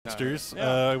Monsters.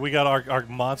 We got our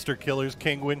monster killers,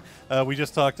 Kingwin. We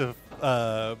just talked to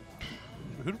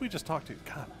who did we just talk to?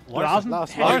 God, Larson.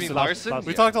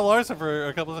 We talked to Larson for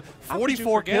a couple of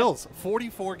 44 kills.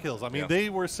 44 kills. I mean,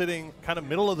 they were sitting kind of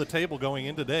middle of the table going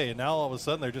in today, and now all of a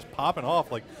sudden they're just popping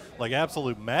off like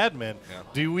absolute madmen. Yeah.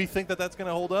 Do we think that that's going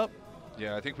to hold up?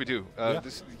 Yeah, I think we do.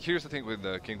 Here's the thing with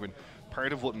Kingwin.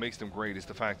 Part of what makes them great is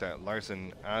the fact that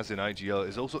Larson, as in IGL,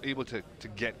 is also able to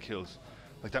get kills.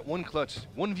 Like that one clutch,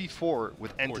 1v4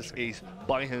 with Entis Ace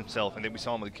by himself, and then we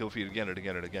saw him on the kill feed again and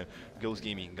again and again. Ghost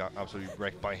Gaming got absolutely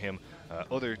wrecked by him.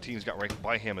 Other teams got wrecked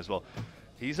by him as well.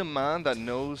 He's a man that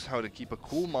knows how to keep a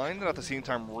cool mind and at the same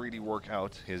time really work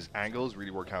out his angles, really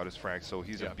work out his frags. So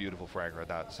he's a beautiful fragger at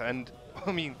that. And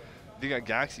I mean, they got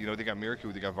Gaxi, you know, they got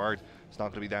Miracle, they got Vard. It's not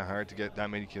going to be that hard to get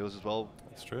that many kills as well.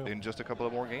 That's true. In just a couple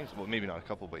of more games. Well, maybe not a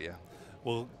couple, but yeah.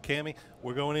 Well, Cammy,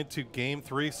 we're going into Game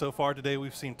 3. So far today,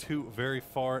 we've seen two very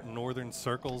far northern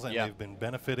circles, and they've been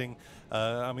benefiting.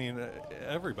 I mean,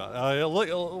 everybody.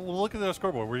 Look at the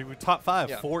scoreboard. We're top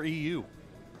 5 for EU.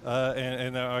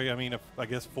 I mean, I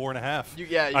guess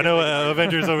 4.5. I know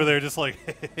Avengers over there just like,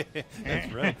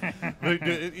 that's right.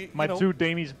 But, my two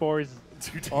Danish boys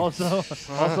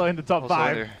also in the top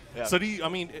 5. Yeah. So I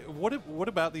mean, what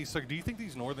about these circles? Do you think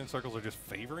these northern circles are just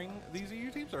favoring these EU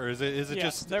teams, or is it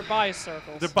just they're biased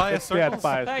circles? They're biased circles.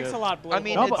 Thanks a lot, Blue. I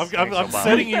mean, I'm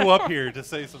setting you up here to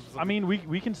say something. I mean,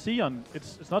 we can see on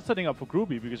it's not setting up for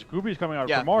Groovy because Groovy is coming out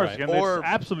from Mars and it's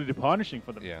absolutely punishing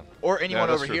for them. Yeah. Or anyone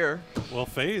over here. Well,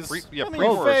 FaZe.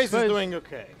 FaZe is doing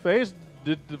okay. FaZe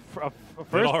did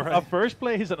a first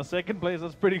place and a second place.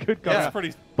 That's pretty good. That's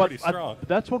pretty strong.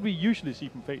 That's what we usually see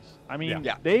from FaZe. I mean,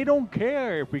 they don't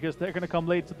care because they're going to come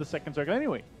late to the second circle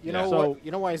anyway. You know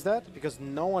you know why is that? Because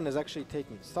no one is actually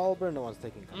taking Stalber, no one's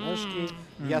taking Kameshki.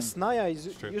 Yasnaya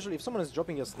is usually, if someone is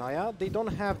dropping Yasnaya, they don't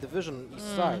have the vision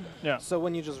east side. Yeah. So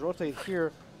when you just rotate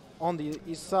here on the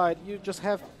east side, you just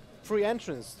have free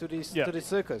entrance to the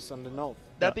circus on the north.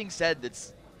 That being said,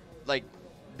 it's like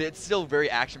it's still very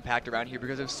action-packed around here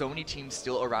because there's so many teams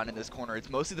still around in this corner. It's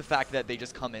mostly the fact that they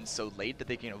just come in so late that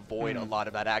they can avoid a lot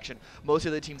of that action. Most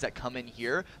of the teams that come in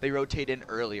here, they rotate in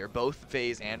earlier. Both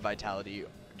FaZe and Vitality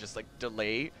just like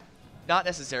delay. Not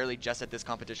necessarily just at this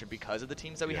competition because of the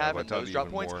teams that we have and those drop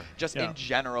points. Just in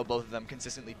general, both of them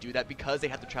consistently do that because they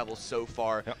have to travel so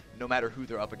far, no matter who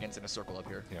they're up against in a circle up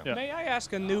here. May I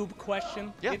ask a noob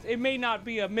question? It may not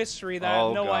be a mystery that I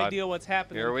have no idea what's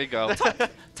happening. Here we go.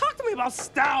 Talk to me about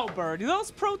Stalber. Do those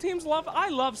pro teams love? I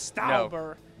love Stalber.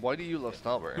 No. Why do you love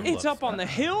Stalber? It's up on the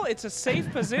hill. It's a safe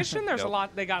position. There's a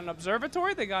lot. They got an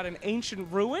observatory. They got an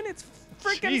ancient ruin. It's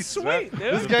freaking sweet,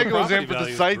 dude. This guy goes in for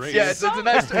the sights. Yeah,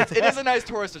 it is a nice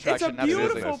tourist attraction. It's a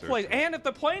beautiful place. And if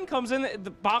the plane comes in, the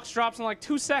box drops in like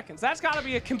 2 seconds. That's got to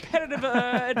be a competitive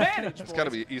advantage. It's got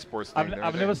to be an esports thing.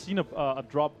 I've never seen a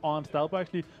drop on Stalber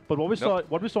actually, but what we saw in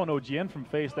OGN from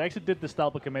FaZe, they actually did the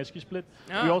Stalber Kameshki split.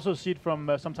 We also see it from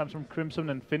sometimes from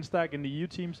Crimson and Finstag in the EU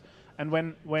teams. And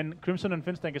when Crimson and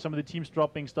Finstag are some of the teams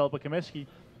dropping Stalber Kameshki,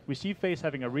 we see FaZe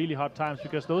having a really hard time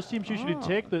because those teams usually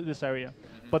take this area.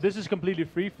 But this is completely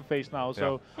free for FaZe now.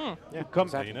 So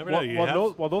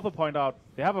what Lothar point out,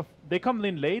 they come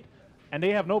in late and they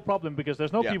have no problem because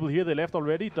there's no people here. They left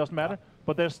already. Doesn't matter.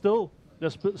 But they're still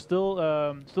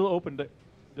open.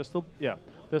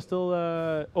 They're still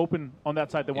open on that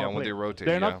side. They want to play. When they rotate,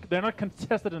 they're not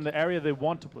contested in the area they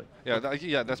want to play.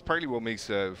 That's partly what makes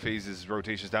FaZe's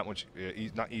rotations that much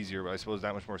not easier, but I suppose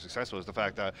that much more successful is the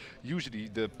fact that usually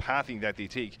the pathing that they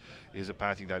take is a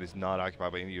pathing that is not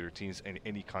occupied by any other teams in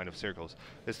any kind of circles.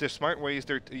 It's their smart ways.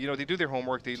 They do their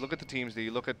homework. They look at the teams. They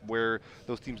look at where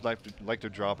those teams like to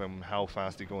drop and how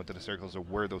fast they go into the circles or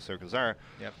where those circles are.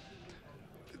 Yep.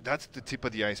 That's the tip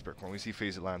of the iceberg when we see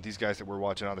FaZe at land. These guys that we're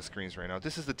watching on the screens right now,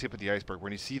 this is the tip of the iceberg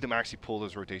when you see them actually pull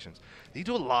those rotations. They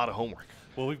do a lot of homework.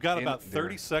 Well, we've got about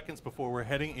 30 seconds before we're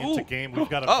heading into game. We've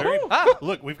got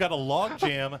a we've got a log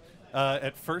jam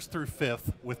at 1st through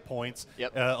 5th with points.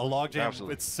 A log jam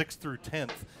at 6th through 10th.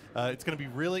 It's going to be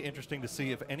really interesting to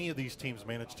see if any of these teams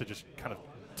manage to just kind of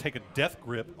take a death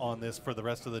grip on this for the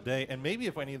rest of the day, and maybe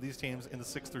if any of these teams in the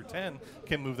 6 through 10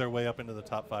 can move their way up into the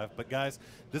top 5. But guys,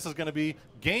 this is going to be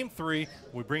Game 3.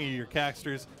 We bring you your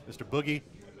Caxters, Mr. Boogie.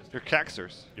 Your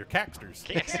Caxters. Your Caxters.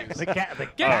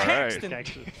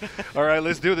 All right,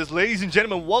 let's do this. Ladies and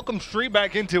gentlemen, welcome straight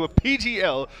back into a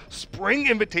PGL Spring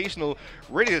Invitational,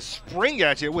 ready to spring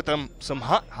at you with some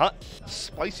hot,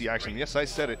 spicy action. Yes, I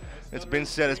said it. It's been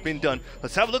said. It's been done.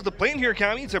 Let's have a look at the plane here,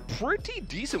 Cammy. It's a pretty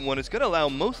decent one. It's going to allow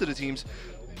most of the teams,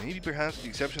 maybe perhaps with the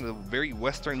exception of the very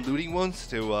Western looting ones,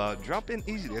 to drop in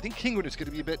easily. I think Kingwin is going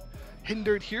to be a bit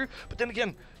hindered here. But then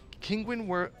again, Kingwin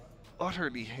were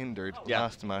utterly hindered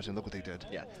last match, and look what they did.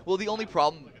 Yeah. Well, the only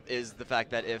problem is the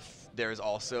fact that if there's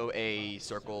also a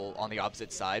circle on the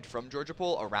opposite side from Georgia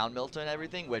Pool around Milton and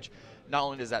everything, which not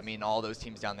only does that mean all those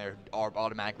teams down there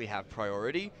automatically have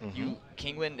priority,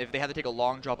 Kingwin, if they had to take a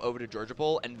long drop over to Georgia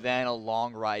Pool and then a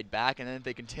long ride back, and then if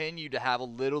they continue to have a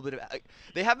little bit of,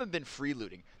 they haven't been free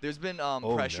looting. There's been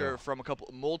pressure from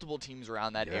multiple teams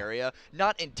around that area.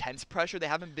 Not intense pressure. They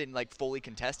haven't been like fully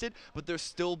contested, but there's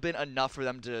still been enough for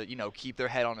them to, you know, keep their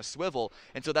head on a swivel,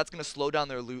 and so that's going to slow down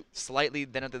their loot slightly.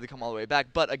 Then after they come all the way back,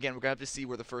 but again, we're going to have to see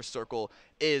where the first circle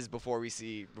is before we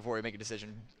make a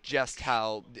decision just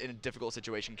how in a difficult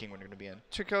situation Kingwin are going to be in.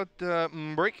 Check out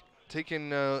Break taking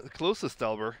closest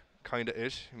Stalber, kinda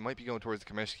ish. He might be going towards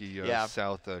the Kameshki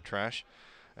south trash.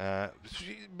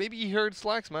 Maybe he heard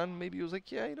Slacks, man. Maybe he was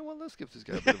like, yeah, you know what, let's give this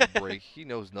guy a bit of a break. He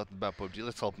knows nothing about PUBG.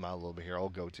 Let's help him out a little bit here. I'll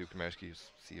go to Kameshki,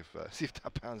 see if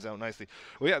that pans out nicely.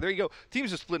 Well, yeah, there you go.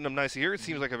 Teams are splitting up nicely here. It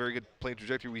seems like a very good playing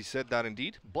trajectory. We said that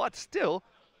indeed, but still,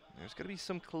 there's going to be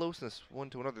some closeness one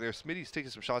to another there. Smitty's taking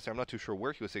some shots here. I'm not too sure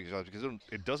where he was taking shots because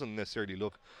it doesn't necessarily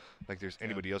look like there's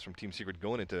anybody else from Team Secret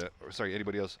going into, or sorry,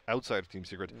 anybody else outside of Team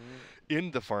Secret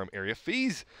in the farm area.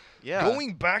 FaZe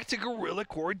going back to Guerrilla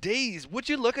Core days. Would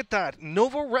you look at that?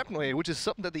 Novo Repnoy, which is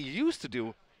something that they used to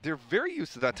do. They're very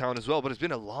used to that town as well, but it's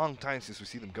been a long time since we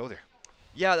see them go there.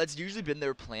 Yeah, that's usually been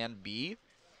their plan B.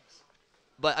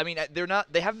 But I mean,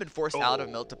 they haven't been forced out of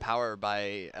Melt to Power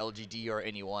by LGD or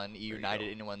anyone, EU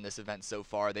United, anyone in this event so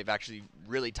far. They've actually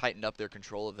really tightened up their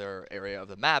control of their area of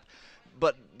the map.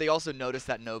 But they also noticed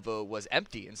that Novo was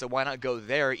empty, and so why not go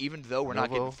there? Even though we're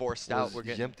not getting forced out, we're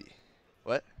getting empty.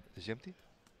 What? Is empty?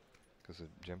 Because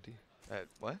it's empty.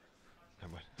 What?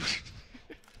 Never mind.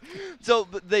 So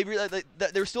but they realized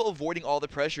that they're still avoiding all the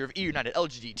pressure of EU United,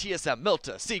 LGD, TSM,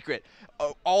 Milta, Secret,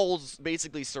 all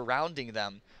basically surrounding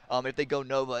them. If they go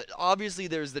Nova, obviously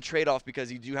there's the trade-off because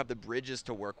you do have the bridges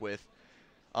to work with.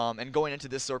 And going into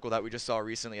this circle that we just saw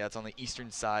recently, that's on the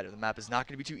eastern side of the map, is not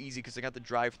going to be too easy because they got to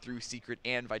drive through Secret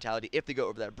and Vitality if they go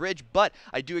over that bridge. But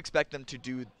I do expect them to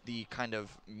do the kind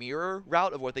of mirror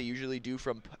route of what they usually do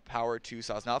from Power to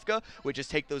Sosnovka, which is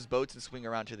take those boats and swing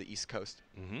around to the east coast.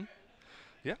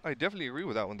 Yeah, I definitely agree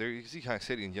with that one there. You can see Hack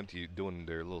City and Yempty doing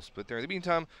their little split there. In the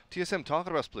meantime, TSM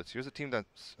talking about splits. Here's a team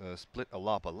that's split a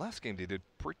lot, but last game they did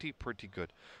pretty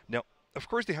good. Now, of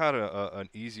course, they had an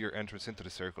easier entrance into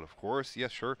the circle, of course. Yes,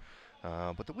 sure.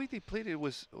 But the way they played it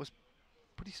was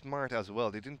pretty smart as well.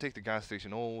 They didn't take the gas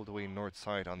station all the way north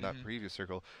side on that previous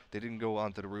circle. They didn't go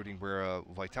onto the routing where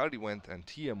Vitality went and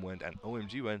TM went and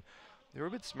OMG went. They were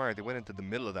a bit smart. They went into the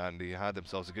middle of that and they had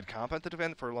themselves a good comp at the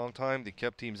event for a long time. They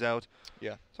kept teams out.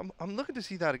 Yeah. So I'm looking to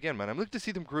see that again, man. I'm looking to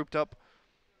see them grouped up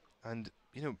and,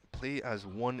 you know, play as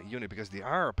one unit because they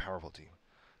are a powerful team.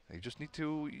 They just need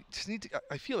to,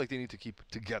 I feel like they need to keep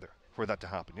together for that to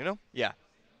happen, you know? Yeah.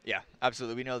 Yeah,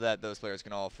 absolutely. We know that those players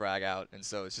can all frag out, and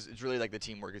so it's really like the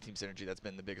teamwork and team synergy that's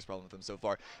been the biggest problem with them so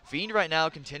far. Fiend right now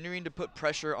continuing to put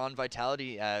pressure on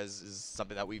Vitality, as is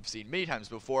something that we've seen many times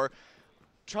before.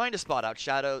 Trying to spot out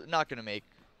Shadow, not going to make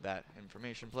that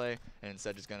information play, and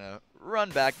instead just going to run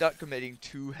back, not committing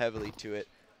too heavily to it.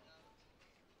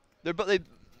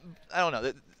 I don't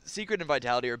know. Secret and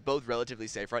Vitality are both relatively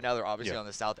safe. Right now they're obviously on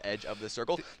the south edge of the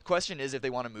circle. Question is if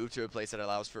they want to move to a place that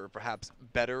allows for perhaps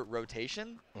better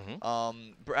rotation,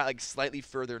 like slightly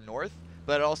further north,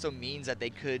 but it also means that they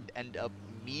could end up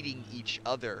meeting each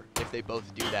other if they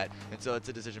both do that, and so it's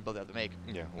a decision both have to make.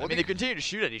 Yeah, well, I mean they continue to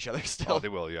shoot at each other still. Oh, they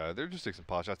will, yeah. They're just taking some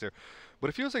pot shots there,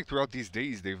 but it feels like throughout these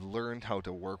days they've learned how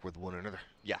to work with one another.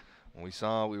 Yeah. When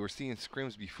we were seeing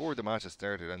scrims before the match had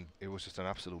started, and it was just an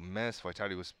absolute mess.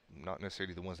 Vitality was not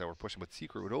necessarily the ones that were pushing, but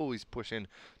Secret would always push in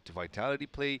to Vitality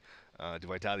play, to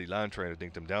Vitality land, trying to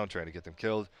dink them down, trying to get them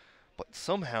killed. But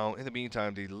somehow, in the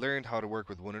meantime, they learned how to work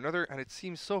with one another, and it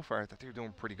seems so far that they're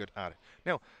doing pretty good at it.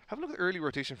 Now, have a look at the early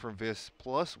rotation from Vis,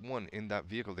 +1 in that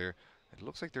vehicle there. It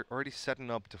looks like they're already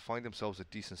setting up to find themselves a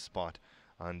decent spot.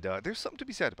 And there's something to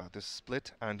be said about this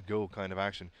split and go kind of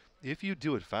action. If you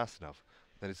do it fast enough,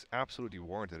 then it's absolutely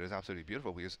warranted. It's absolutely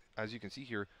beautiful because, as you can see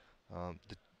here,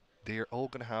 they are all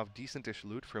going to have decent-ish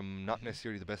loot from not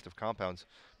necessarily the best of compounds.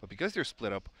 But because they're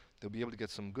split up, they'll be able to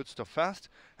get some good stuff fast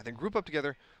and then group up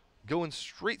together, going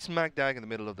straight smack dab in the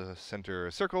middle of the center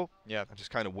circle, and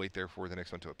just kind of wait there for the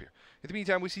next one to appear. In the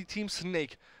meantime, we see Team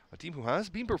Snake, a team who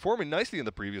has been performing nicely in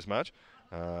the previous match.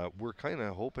 We're kind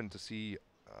of hoping to see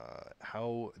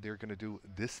how they're going to do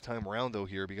this time around, though,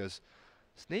 here, because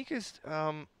Snake is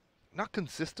not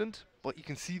consistent, but you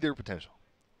can see their potential.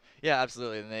 Yeah,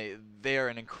 absolutely. And they are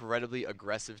an incredibly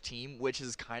aggressive team, which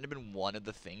has kind of been one of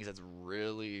the things that's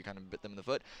really kind of bit them in the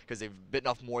foot, because they've bitten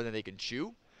off more than they can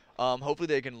chew. Hopefully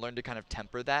they can learn to kind of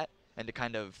temper that and to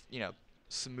kind of,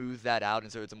 smooth that out,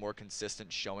 and so it's a more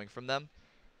consistent showing from them.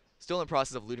 Still in the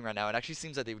process of looting right now. It actually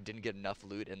seems like they didn't get enough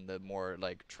loot in the more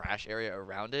like trash area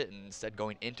around it, and instead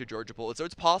going into Georgia Pool. So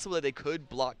it's possible that they could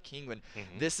block Kingwin.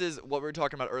 This is what we were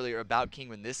talking about earlier about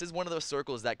Kingwin. This is one of those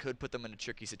circles that could put them in a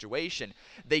tricky situation.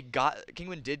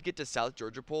 Kingwin did get to South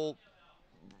Georgia Pool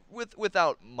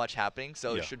without much happening,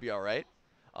 so it should be all right.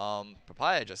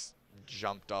 Papaya just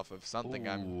jumped off of something.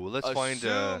 Let's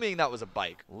assuming that was a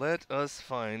bike. Let us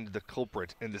find the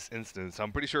culprit in this instance.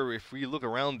 I'm pretty sure if we look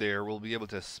around there, we'll be able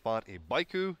to spot a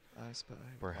Baiku. I spy.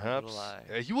 Perhaps.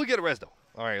 He will get a res though.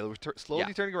 All right, we're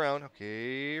slowly turning around.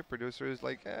 Okay, producer is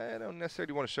like, I don't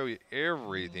necessarily want to show you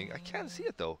everything. I can't see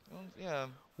it though. Yeah.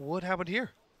 What happened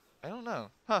here? I don't know.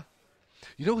 Huh.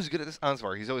 You know who's good at this?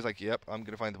 Ansvar. He's always like, yep, I'm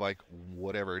going to find the bike,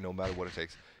 whatever, no matter what it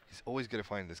takes. He's always going to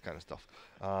find this kind of stuff.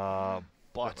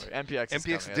 But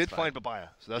MPX did find Papaya.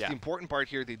 So that's the important part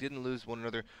here. They didn't lose one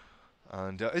another.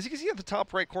 And as you can see at the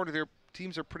top right corner there,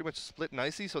 teams are pretty much split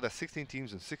nicely. So that's 16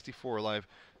 teams and 64 alive.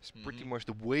 It's pretty much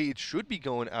the way it should be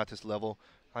going at this level.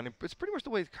 And it's pretty much the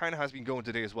way it kind of has been going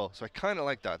today as well. So I kind of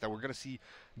like that we're going to see,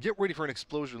 get ready for an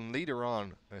explosion later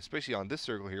on, especially on this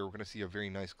circle here. We're going to see a very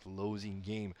nice closing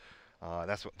game.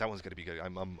 That one's going to be good.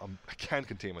 I can't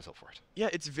contain myself for it. Yeah,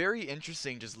 it's very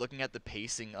interesting just looking at the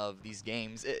pacing of these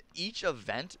games. Each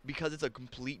event, because it's a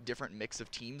complete different mix of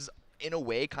teams, in a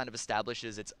way kind of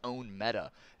establishes its own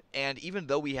meta. And even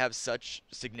though we have such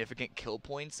significant kill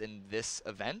points in this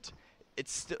event,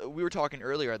 we were talking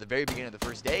earlier at the very beginning of the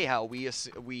first day how we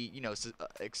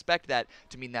expect that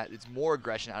to mean that it's more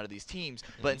aggression out of these teams,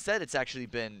 but instead it's actually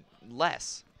been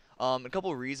less. A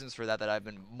couple of reasons for that I've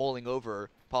been mulling over,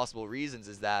 possible reasons,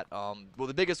 is that, well,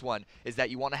 the biggest one is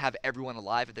that you want to have everyone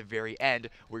alive at the very end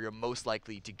where you're most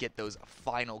likely to get those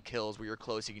final kills where you're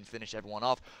close, you can finish everyone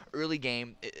off. Early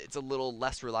game, it's a little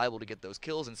less reliable to get those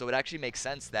kills, and so it actually makes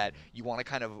sense that you want to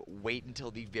kind of wait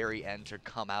until the very end to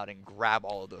come out and grab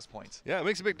all of those points. Yeah, it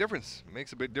makes a big difference. It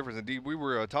makes a big difference. Indeed, we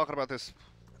were talking about this,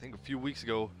 I think, a few weeks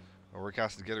ago, when we were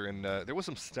casting together, and there was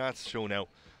some stats shown out.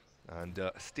 And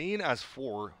staying as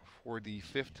 4 for the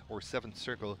 5th or 7th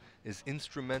circle is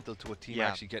instrumental to a team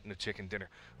actually getting a chicken dinner.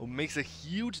 It makes a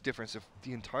huge difference if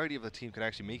the entirety of the team can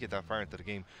actually make it that far into the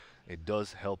game. It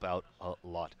does help out a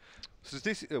lot.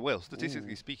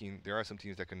 Statistically speaking, there are some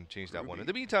teams that can change that one. In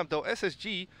the meantime, though,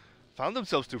 SSG found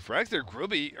themselves 2 frags there.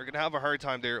 Grubby are going to have a hard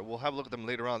time there. We'll have a look at them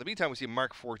later on. In the meantime, we see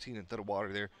Mark 14 into the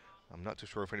water there. I'm not too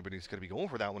sure if anybody's going to be going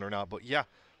for that one or not, but yeah,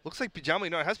 looks like Pajama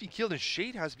has been killed and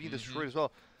Shade has been destroyed as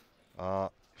well.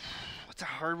 It's a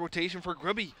hard rotation for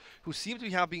Grubby, who seemed to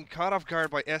have been caught off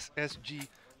guard by SSG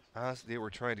as they were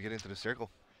trying to get into the circle.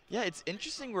 Yeah, it's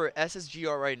interesting where SSG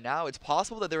are right now. It's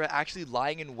possible that they're actually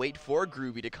lying in wait for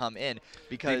Groovy to come in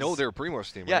because they know they're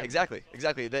Primos team. Yeah, right?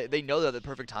 exactly. They know that the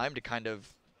perfect time to kind of,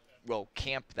 well,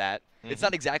 camp that. It's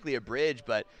not exactly a bridge,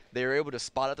 but they were able to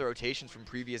spot out the rotations from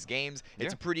previous games.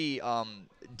 It's a pretty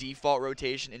default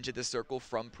rotation into the circle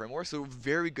from Primor, so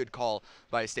very good call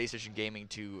by Stay Station Gaming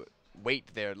to wait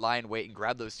there, lie in wait, and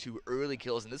grab those 2 early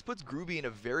kills. And this puts Groovy in a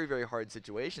very, very hard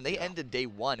situation. They ended day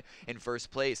 1 in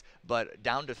 1st place, but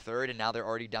down to 3rd, and now they're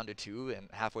already down to 2, and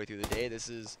halfway through the day,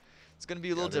 it's going to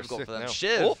be a little difficult for them.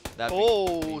 Shiv,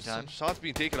 some shots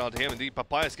being taken onto him. Indeed,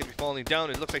 Papaya's going to be falling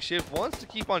down. It looks like Shiv wants to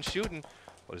keep on shooting,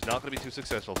 but is not going to be too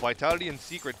successful. Vitality and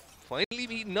Secret finally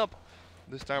meeting up.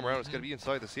 This time around, it's going to be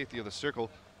inside the safety of the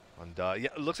circle. And yeah,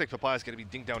 it looks like Papaya's going to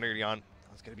be dinked down early on.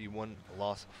 That's going to be one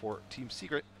loss for Team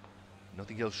Secret.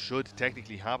 Nothing else should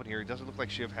technically happen here. It doesn't look like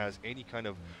Shiv has any kind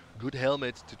of good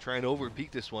helmet to try and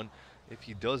overpeak this one. If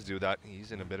he does do that,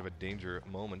 he's in a bit of a danger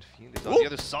moment. Fiend is on the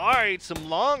other side. Some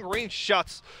long-range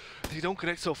shots. They don't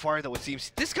connect so far, though, it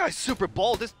seems. This guy's super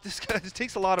bald. This guy just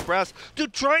takes a lot of brass to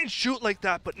try and shoot like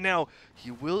that. But now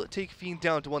he will take Fiend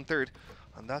down to 1/3.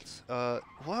 And that's,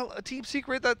 well, a Team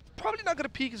Secret that's probably not going to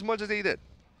peak as much as they did.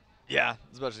 Yeah,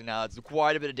 especially now. It's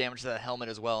quite a bit of damage to that helmet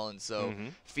as well, and so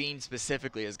Fiend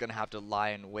specifically is going to have to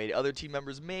lie in wait. Other team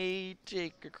members may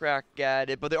take a crack at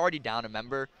it, but they're already down a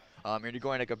member. You're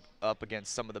going up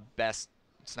against some of the best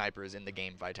snipers in the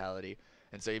game, Vitality.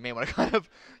 And so you may want to kind of,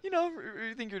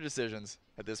 rethink your decisions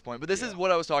at this point. But this is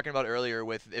what I was talking about earlier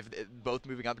with if both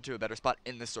moving up into a better spot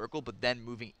in the circle, but then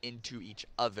moving into each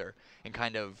other and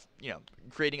kind of,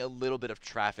 creating a little bit of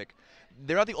traffic.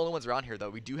 They're not the only ones around here, though.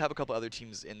 We do have a couple other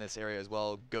teams in this area as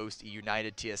well. Ghost,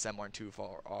 United, TSM aren't too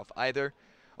far off either.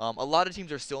 A lot of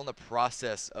teams are still in the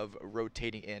process of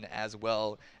rotating in as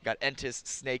well. Got Entis,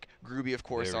 Snake, Groovy, of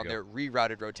course, on their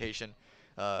rerouted rotation.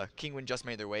 Kingwin just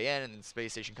made their way in, and then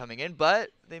Space Station coming in, but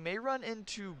they may run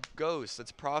into Ghost.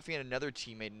 That's Profi and another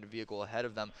teammate in the vehicle ahead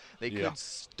of them. They could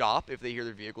stop if they hear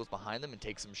their vehicles behind them and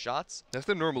take some shots. That's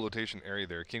the normal rotation area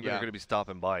there. Kingwin are going to be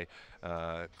stopping by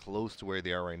close to where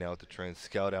they are right now to try and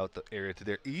scout out the area to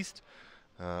their east.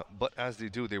 But as they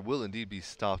do, they will indeed be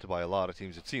stopped by a lot of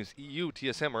teams. It seems EU,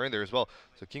 TSM are in there as well.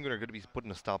 So Kingwin are going to be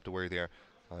putting a stop to where they are.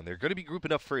 They're going to be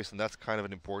grouping up first, and that's kind of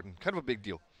an important, kind of a big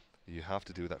deal. You have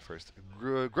to do that first.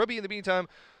 Grubby, in the meantime,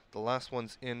 the last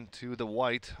one's into the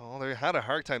white. Oh, they had a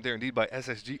hard time there indeed by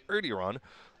SSG earlier on.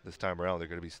 This time around, they're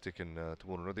going to be sticking to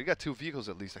one another. They got 2 vehicles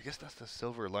at least. I guess that's the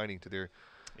silver lining to their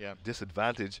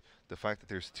disadvantage. The fact that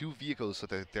there's 2 vehicles, so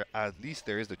that at least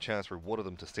there is the chance for one of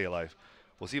them to stay alive.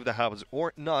 We'll see if that happens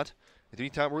or not. In the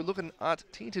meantime, we're looking at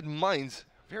Tainted Minds.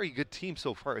 Very good team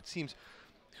so far, it seems,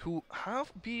 who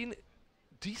have been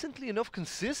decently enough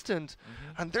consistent,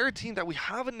 and they're a team that we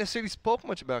haven't necessarily spoken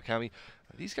much about, Cammy.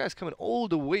 These guys coming all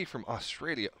the way from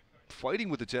Australia, fighting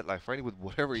with the jet lag, fighting with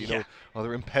whatever, you know,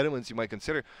 other impediments you might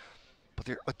consider. But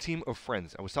they're a team of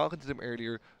friends. I was talking to them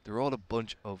earlier. They're all a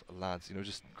bunch of lads, you know,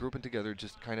 just grouping together,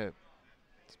 just kind of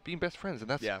being best friends. And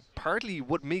that's partly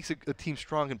what makes a team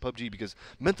strong in PUBG, because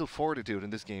mental fortitude in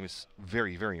this game is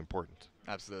very, very important.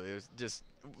 Absolutely. It was just,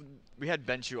 we had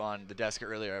Benchu on the desk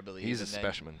earlier, I believe. He's a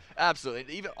specimen.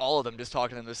 Absolutely. Even all of them, just talking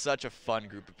to them, they're such a fun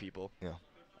group of people. Yeah.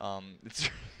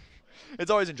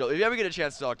 It's always enjoyable. If you ever get a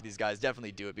chance to talk to these guys,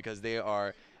 definitely do it, because they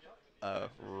are a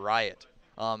riot.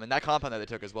 And that compound that they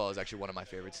took as well is actually one of my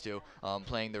favorites too.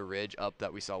 Playing the ridge up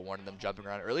that we saw one of them jumping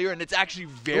around earlier, and it's actually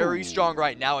very strong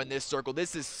right now in this circle.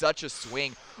 This is such a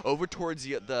swing over towards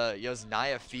the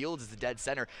Yasnaya Fields is the dead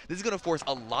center. This is going to force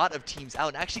a lot of teams out,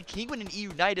 and actually Kingwin and EU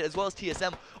United as well as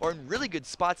TSM are in really good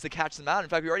spots to catch them out. In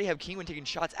fact, we already have Kingwin taking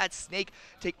shots at Snake,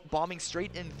 bombing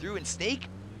straight in through, and Snake,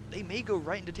 they may go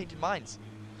right into Tainted Minds.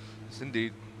 Yes,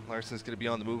 indeed. Larson's going to be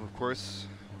on the move, of course.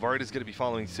 Vard is going to be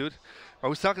following suit. I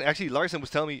was talking, actually, Larson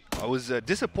was telling me I was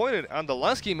disappointed on the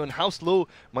last game on how slow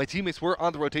my teammates were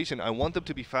on the rotation. I want them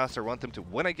to be faster. I want them to,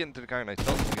 when I get into the car and I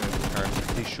tell them to get into the car,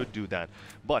 they should do that.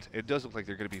 But it does look like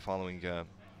they're going to be following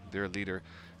their leader.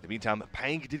 In the meantime,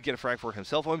 Pang did get a frag for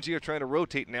himself. OMG are trying to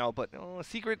rotate now, but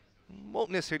Secret won't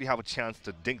necessarily have a chance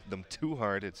to dink them too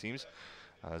hard, it seems.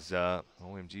 As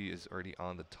OMG is already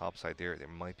on the top side there. There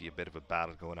might be a bit of a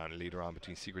battle going on later on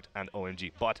between Secret and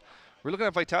OMG. But we're looking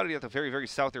at Vitality at the very, very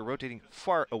south. They're rotating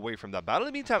far away from that battle.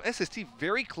 In the meantime, SST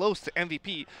very close to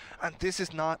MVP. And this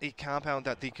is not a compound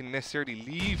that they can necessarily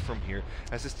leave from here.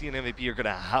 SST and MVP are going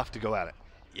to have to go at it.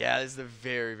 Yeah, this is a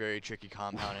very, very tricky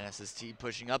compound in SST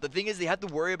pushing up. The thing is, they have to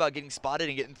worry about getting spotted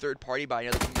and getting third party by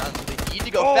another compound, so they need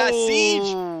to go fast.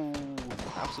 Siege!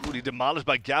 Absolutely demolished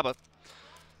by Gabba.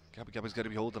 Gabba's got to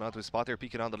be holding on to his spot there,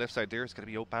 peeking on the left side there. It's going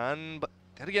to be open, but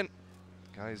then again,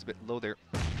 guy's a bit low there.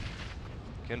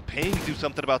 Can Ping do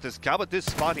something about this? Gabba did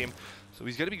spot him, so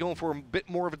he's going to be going for a bit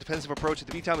more of a defensive approach. In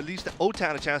the meantime, it leaves the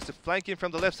O-Tan a chance to flank in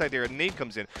from the left side there. A nade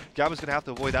comes in. Gabba's going to have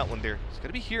to avoid that one there. He's going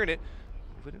to be hearing it.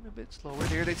 Moving in a bit slower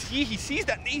there. He sees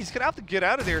that nade. He's going to have to get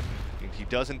out of there. And he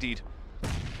does indeed.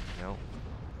 Now,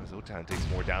 as O-Tan takes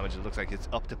more damage, it looks like it's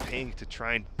up to Ping to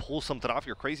try and pull something off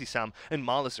your Crazy Sam, and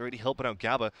Malice already helping out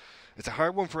Gabba. It's a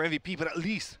hard one for MVP, but at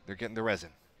least they're getting the resin.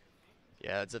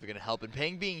 Yeah, that's definitely going to help. And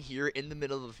Ping being here in the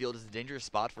middle of the field is a dangerous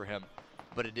spot for him,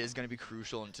 but it is going to be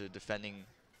crucial into defending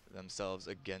themselves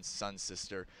against Sun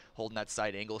Sister, holding that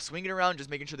side angle, swinging around, just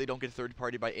making sure they don't get third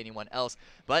party by anyone else.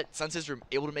 But Sun Sister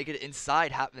able to make it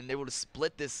inside, and able to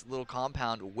split this little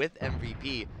compound with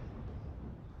MVP.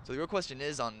 So the real question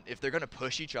is on if they're going to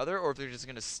push each other or if they're just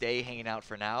going to stay hanging out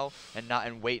for now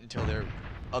and wait until they're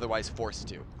otherwise forced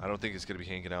to. I don't think it's going to be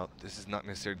hanging out. This is not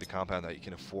necessarily the compound that you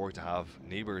can afford to have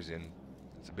neighbors in.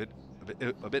 It's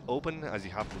a bit open, as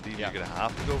you have to leave. You're going to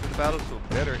have to go for the battle, so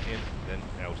better in than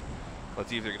out. Let's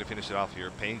see if they're going to finish it off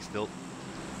here. Paying still.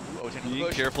 Being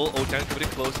careful. O-Tan coming in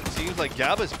close. It seems like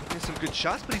Gabba's putting some good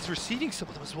shots, but he's receiving some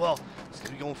of them as well. He's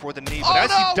going to be going for the nade. But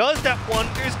as he does that one,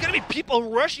 there's going to be people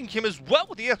rushing him as well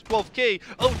with the F12K.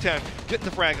 O-Tan getting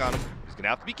the frag on him. He's going to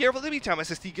have to be careful. In the meantime,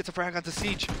 SST gets a frag onto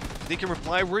Siege. They can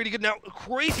reply really good. Now,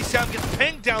 Crazy Sam gets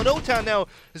pinged down. O-Tan now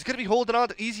is going to be holding on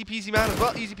to Easy Peasy Man as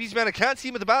well. Easy Peasy Man, I can't see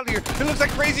him in the battle here. It looks like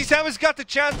Crazy Sam has got the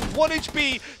chance with 1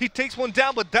 HP. He takes one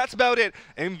down, but that's about it.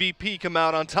 MVP come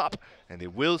out on top, and they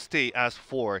will stay as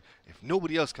 4 if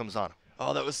nobody else comes on.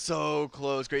 Oh, that was so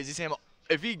close. Crazy Sam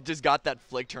if he just got that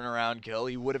flick turnaround kill,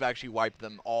 he would have actually wiped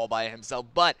them all by himself.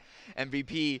 But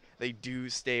MVP, they do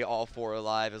stay all 4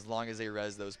 alive as long as they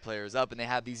res those players up, and they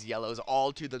have these yellows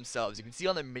all to themselves. You can see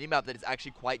on the minimap that it's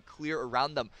actually quite clear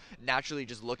around them. Naturally,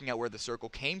 just looking at where the circle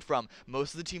came from,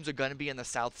 most of the teams are going to be in the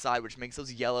south side, which makes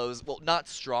those yellows, well, not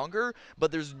stronger,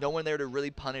 but there's no one there to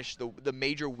really punish the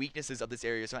major weaknesses of this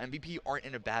area. So MVP aren't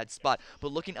in a bad spot.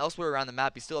 But looking elsewhere around the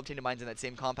map, you still have Tainted Minds in that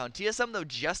same compound. TSM, though,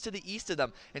 just to the east of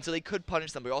them, and so they could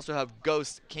punish them. We also have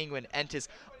Ghost, Kinguin, Entis,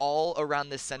 all around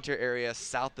this center area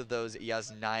south of those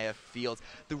Yasnaya fields.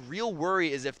 The real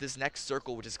worry is if this next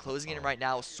circle, which is closing in right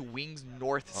now, swings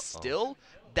north still.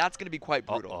 That's going to be quite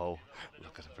brutal.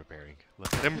 Look at him preparing.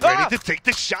 Look at him ready to take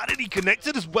the shot, and he connects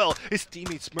it as well. His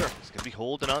teammate Smurf is going to be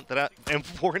holding on to that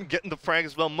M4 and getting the frag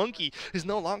as well. Monkey is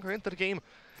no longer into the game.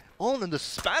 All in the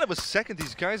span of a second,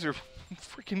 these guys are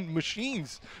freaking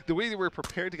machines. The way they were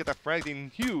prepared to get that frag,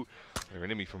 they knew their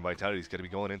enemy from Vitality is going to be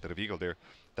going into the vehicle there.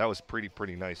 That was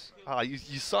pretty nice.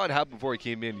 You saw it happen before he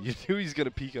came in. You knew he's going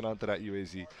to peek it onto that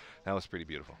UAZ. That was pretty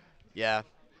beautiful. Yeah.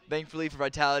 Thankfully for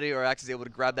Vitality, Orax is able to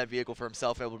grab that vehicle for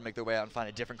himself, able to make their way out and find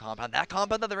a different compound. That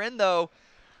compound that they're in, though,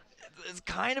 is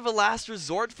kind of a last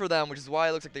resort for them, which is why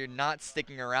it looks like they're not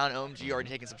sticking around. OMG already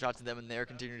taking some shots at them, and they're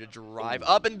continuing to drive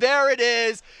up. And there it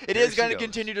is! It is going to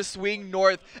continue to swing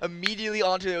north immediately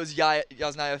onto those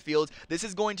Yasnaya fields. This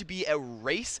is going to be a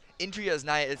race into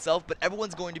Yasnaya itself, but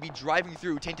everyone's going to be driving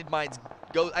through. Tainted Minds,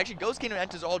 actually Ghost, Kano, and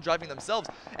Entis are all driving themselves.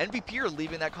 MVP are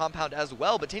leaving that compound as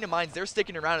well, but Tainted Minds, they're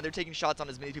sticking around, and they're taking shots on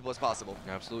as many people as possible.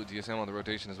 Absolutely, DSM on the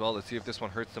rotation as well. Let's see if this one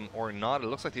hurts them or not. It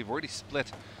looks like they've already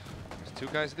split. There's 2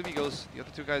 guys at the Vigos. The other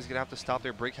 2 guys are going to have to stop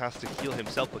there. Break has to heal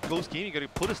himself, but Ghost Gaming going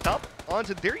to put a stop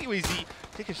onto their UAZ,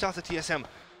 taking shots at TSM.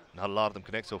 Not a lot of them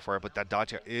connect so far, but that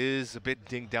Dacia is a bit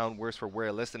dinged down worse for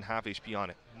wear, less than half HP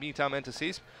on it. Meantime,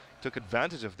 Entis took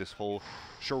advantage of this whole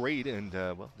charade, and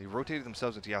well, they rotated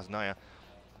themselves into Yasnaya,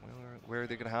 where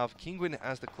they're going to have Kinguin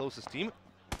as the closest team.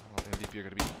 Well, MVP are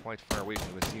going to be quite far away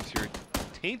from the teams here.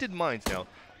 Tainted Minds now,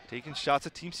 taking shots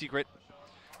at Team Secret,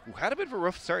 who had a bit of a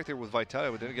rough start there with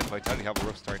Vitality, but then again, Vitality have a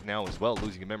rough start now as well,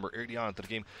 losing a member early on into the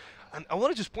game. And I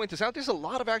want to just point this out, there's a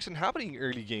lot of action happening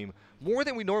early game, more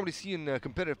than we normally see in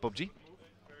competitive PUBG.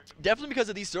 Definitely because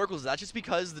of these circles. That's just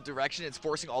because the direction is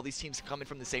forcing all these teams to come in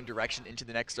from the same direction into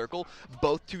the next circle,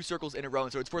 both 2 circles in a row,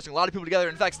 and so it's forcing a lot of people together.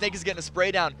 In fact, Snake is getting a spray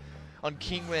down on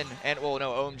Kinguin, and, well,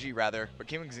 no, OMG rather, but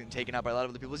Kinguin's getting taken out by a lot of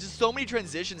other people. There's just so many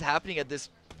transitions happening at this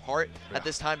part, at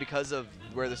this time, because of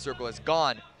where the circle has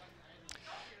gone.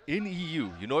 In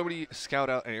EU, you normally scout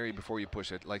out an area before you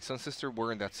push it. Like Sunsister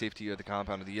were in that safety of the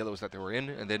compound of the yellows that they were in,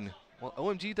 and then, well,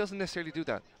 OMG doesn't necessarily do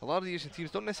that. A lot of the Asian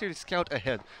teams don't necessarily scout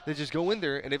ahead. They just go in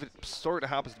there, and if it sort of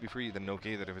happens to be free, then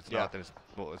okay. That if it's not, then it's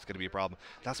going to be a problem.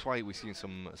 That's why we're seeing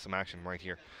some action right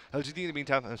here. LGD in the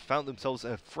meantime has found themselves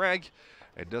a frag.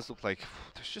 It does look like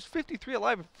there's just 53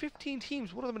 alive and 15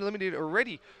 teams. One of them eliminated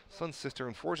already. Sunsister,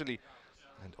 unfortunately.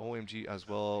 And OMG as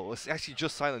well. It's actually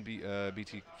just Silent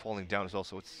BT falling down as well,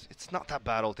 so it's not that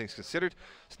bad, all things considered.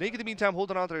 Snake in the meantime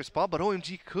holding on to their spot, but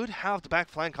OMG could have the back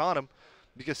flank on him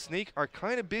because Snake are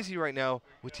kind of busy right now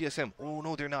with TSM. Oh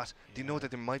no, they're not. They know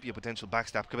that there might be a potential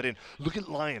backstab coming in. Look at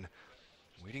Lion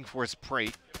waiting for his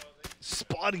prey,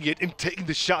 spotting it and taking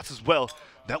the shots as well.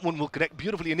 That one will connect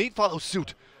beautifully, and 8 follows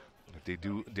suit. If they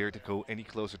do dare to go any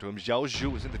closer to him, Zhao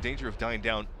Zhu is in the danger of dying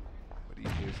down. He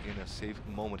is in a safe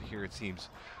moment here, it seems.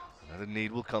 Another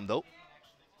nade will come, though.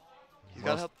 He's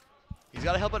got to help. He's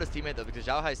got to help out his teammate, though, because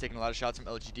Zhao Hai is taking a lot of shots from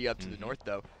LGD up to the north,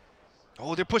 though.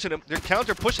 Oh, they're pushing him. They're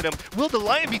counter pushing him. Will the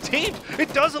Lion be tamed?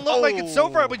 It doesn't look like it so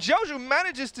far, but Zhao Zhu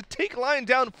manages to take Lion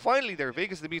down finally there.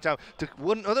 Vegas in the meantime took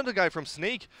one other guy from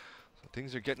Snake. So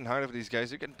things are getting harder for these guys.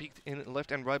 They're getting peeked in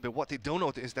left and right, but what they don't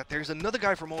know is that there's another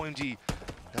guy from OMG.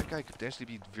 That guy could potentially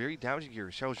be very damaging here.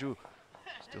 Zhao Zhu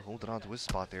still holding on to his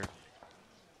spot there,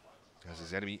 as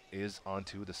his enemy is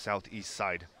onto the southeast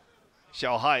side.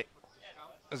 Xiao Hai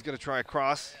is going to try a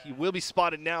cross. He will be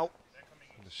spotted now.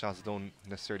 The shots don't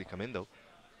necessarily come in, though.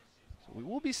 So we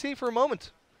will be safe for a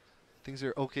moment. Things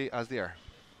are okay as they are.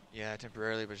 Yeah,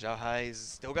 temporarily, but Xiao Hai's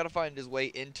still got to find his way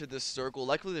into the circle.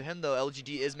 Luckily for him, though,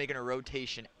 LGD is making a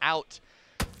rotation out.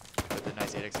 But the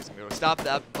nice 8x is going to be able to stop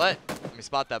that. But, let me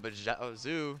spot that, but Zhao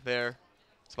Zhu there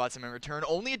spots him in return.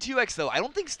 Only a 2x, though. I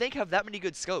don't think Snake have that many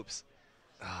good scopes.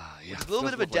 Yeah, it's a little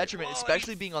bit of a detriment,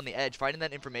 especially being on the edge. Finding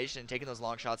that information and taking those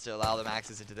long shots to allow them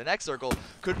access into the next circle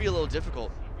could be a little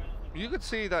difficult. You could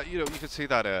say that,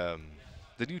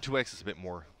 the new 2x is a bit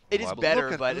more. It is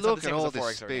better, but it's not the same as the 4x. Look at all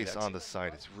this space on the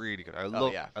side. It's really good. I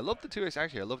love the 2x.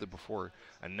 Actually, I loved it before,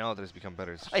 and now that it's become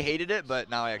better. I hated it, but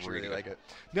now I actually really like it.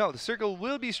 Now, the circle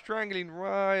will be strangling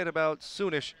right about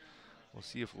soonish. We'll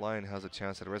see if Lion has a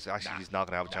chance at a res. Actually, he's not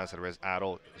going to have a chance at a res at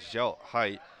all. Xiao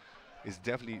Hai is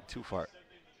definitely too far.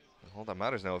 And all that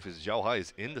matters now if his Xiao Hai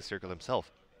is in the circle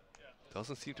himself.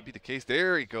 Doesn't seem to be the case.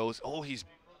 There he goes. Oh, he's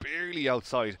barely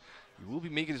outside. He will be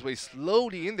making his way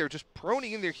slowly in there, just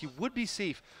proning in there. He would be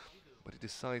safe, but he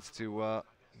decides to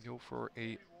go for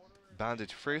a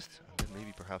bandage first, and then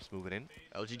maybe perhaps move it in.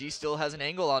 LGD still has an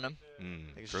angle on him.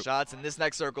 Takes shots, and this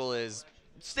next circle is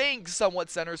staying somewhat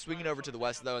center, swinging over to the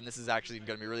west, though, and this is actually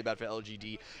going to be really bad for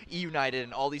LGD, E-United,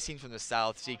 and all these teams from the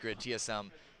south, Secret, TSM,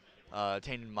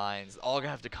 Tainted Minds, all going to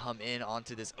have to come in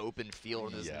onto this open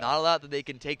field. There's not a lot that they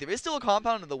can take. There is still a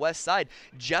compound on the west side,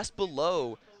 just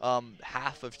below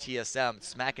half of TSM.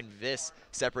 Smack and Vis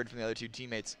separated from the other two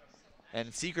teammates.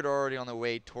 And Secret are already on their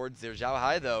way towards their Xiao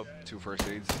Hai, though. 2 first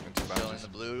aids and 2 still in the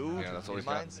blue. Yeah, that's always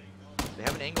got. They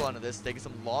have an angle onto this, taking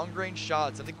some long-range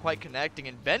shots, nothing quite connecting,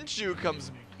 and Venshu comes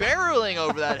barreling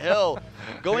over that hill,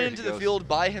 going into the field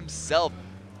by himself,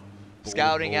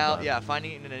 scouting out,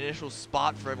 finding an initial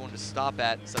spot for everyone to stop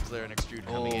at. Subslayer and Extrude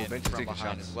coming in from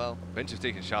behind as well. Bench is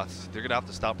taking shots. They're going to have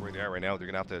to stop where they are right now.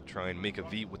 They're going to have to try and make a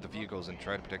V with the vehicles and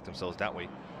try to protect themselves that way.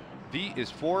 V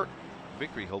is for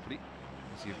victory, hopefully.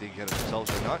 See if they can get it themselves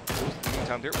or not. In the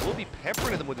meantime, there will be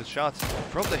peppering them with the shots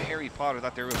from the Harry Potter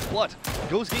that they're in. But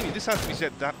Ghost Gaming, this has to be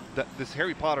said, that this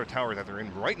Harry Potter tower that they're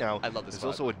in right now is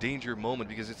also a danger moment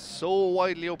because it's so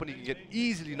widely open you can get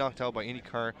easily knocked out by any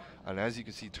car. And as you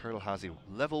can see, Turtle has a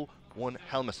level 1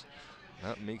 helmet.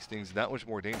 That makes things that much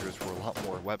more dangerous for a lot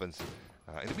more weapons.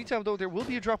 In the meantime, though, there will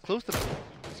be a drop close to them.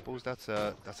 I suppose that's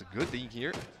a good thing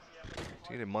here.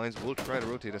 Tainted Minds will try to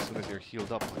rotate as soon as they're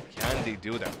healed up. But can they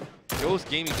do that? Ghost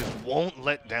Gaming just won't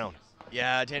let down.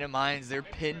 Yeah, Tainted Minds, they're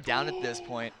pinned down at this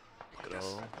point. Look at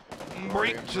this.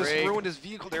 Break just ruined his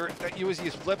vehicle there. That USC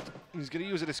is flipped. He's going to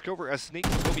use it as cover as Snake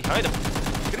will go behind him.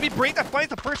 It's going to be Break that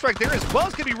finds the first strike there as well.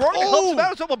 It's going to be Rory that helps him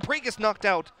out. So Break gets knocked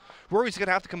out. Rory's going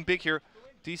to have to come big here.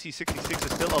 DC66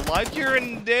 is still alive here,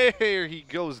 and there he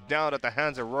goes down at the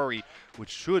hands of Rory, which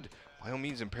should, by all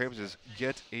means and purposes,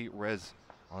 get a res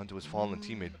onto his fallen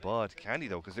teammate. But Candy,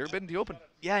 though, because they're a bit in the open.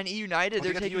 Yeah, and E-United,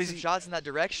 they're taking some shots in that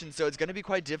direction, so it's going to be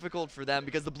quite difficult for them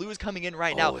because the blue is coming in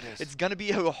right now. It's going to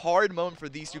be a hard moment for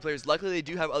these two players. Luckily, they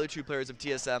do have other 2 players of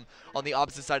TSM on the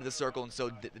opposite side of the circle, and so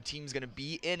the team's going to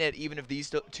be in it even if these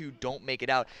 2 don't make it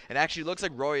out. And actually, it looks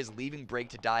like Rory is leaving Break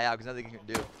to die out because nothing he can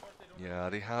do. Yeah,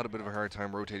 they had a bit of a hard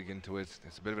time rotating into it.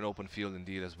 It's a bit of an open field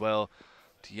indeed as well.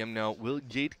 TM now will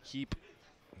gatekeep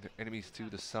their enemies to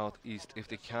the southeast if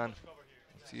they can.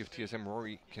 Let's see if TSM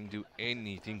Rory can do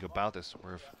anything about this,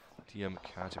 or if TM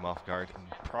catch him off guard.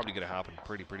 Probably going to happen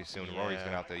pretty soon. Yeah. Rory's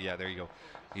going to have to, there you go.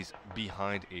 He's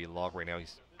behind a log right now.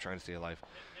 He's trying to stay alive.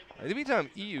 In the meantime,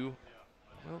 EU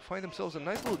will find themselves a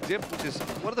nice little dip, which is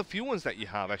one of the few ones that you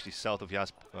have actually south of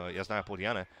Yasnaya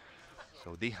Poliana.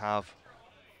 So they have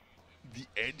the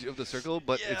edge of the circle,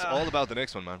 but it's all about the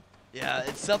next one, man. Yeah,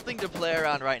 it's something to play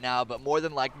around right now, but more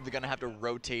than likely they're going to have to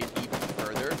rotate even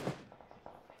further.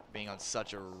 Being on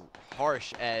such a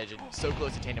harsh edge and so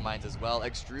close to Tainted Minds as well.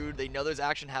 Extrude, they know there's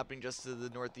action happening just to the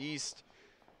northeast.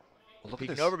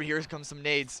 Peeking over, but here comes some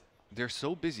nades. They're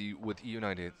so busy with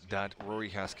E-United that Rory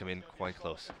has come in quite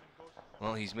close.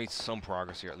 Well, he's made some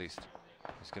progress here at least.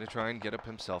 He's going to try and get up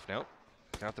himself now.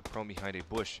 He's going to have to prone behind a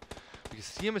bush. Because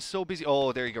TM is so busy.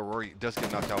 Oh, there you go. Rory does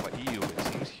get knocked out by EU, it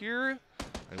seems here.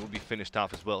 And will be finished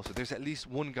off as well. So there's at least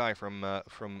one guy from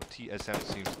TSM, it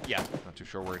seems. Yeah. Not too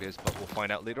sure where it is, but we'll find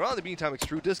out later on. In the meantime,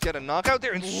 Extrude does get a knockout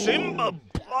there, and Simba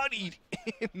bloodied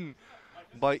in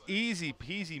by easy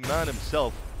peasy man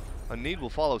himself. A nade will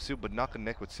follow suit, but not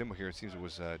connect with Simba here. It seems it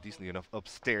was decently enough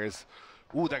upstairs.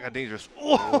 Ooh, that got dangerous.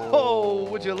 Oh,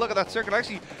 would you look at that circle?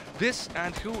 Actually, this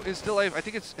and who is still alive? I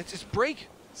think it's just Break.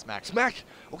 Smack.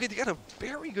 Okay, they got a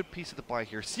very good piece of the pie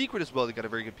here. Secret as well, they got a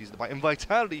very good piece of the pie. And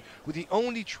Vitality with the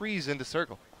only trees in the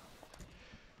circle.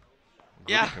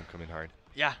 Yeah. Can come in hard.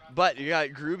 Yeah, but you got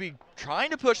Groovy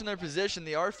trying to push in their position.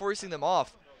 They are forcing them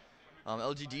off.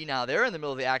 LGD now, they're in the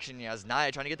middle of the action.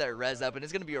 Naya trying to get that res up, and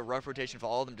it's going to be a rough rotation for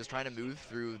all of them, just trying to move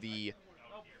through the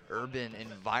urban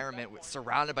environment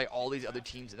surrounded by all these other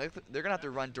teams. And they're going to have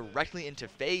to run directly into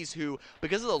FaZe, who,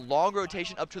 because of the long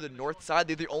rotation up to the north side,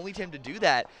 they're the only team to do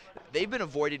that. They've been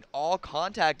avoiding all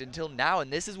contact until now,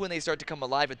 and this is when they start to come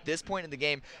alive. At this point in the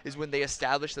game is when they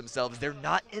establish themselves. They're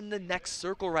not in the next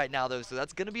circle right now, though, so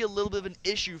that's going to be a little bit of an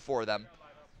issue for them.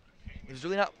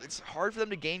 It's hard for them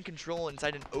to gain control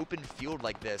inside an open field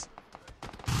like this.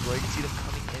 So you can see them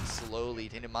coming in slowly.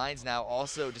 Tainted Minds now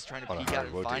also just trying to peek out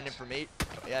and find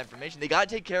information. They got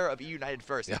to take care of E-United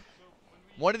first. Yeah.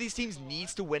 One of these teams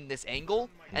needs to win this angle,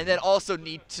 and then also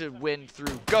need to win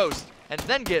through Ghost, and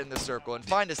then get in the circle and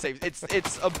find a safe.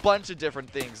 It's a bunch of different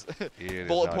things,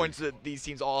 bullet points that these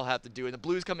teams all have to do. And the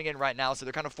Blues coming in right now, so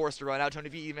they're kind of forced to run out. Tony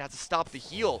V even has to stop the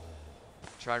heal,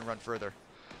 try and run further.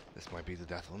 This might be the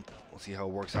death one. We'll see how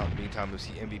it works out. In the meantime, we'll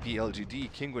see MVP,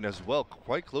 LGD, Kinguin as well,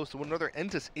 quite close to one another.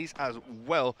 Entis Ace as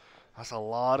well. That's a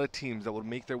lot of teams that will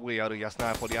make their way out of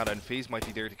Yasnaya, Poliana, and FaZe might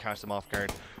be there to catch them off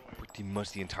guard. Pretty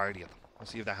much the entirety of them. We'll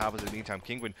see if that happens. In the meantime,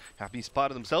 Kinguin have be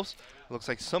spotted themselves. It looks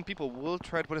like some people will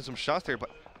try to put in some shots there, but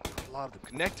a lot of them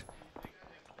connect.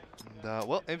 And,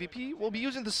 well, MVP will be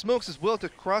using the smokes as well to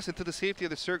cross into the safety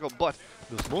of the circle, but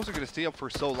those smokes are going to stay up for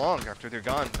so long after they're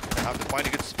gone. They have to find a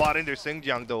good spot in there.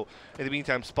 Sengjiang, though, in the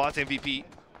meantime, spots MVP,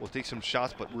 will take some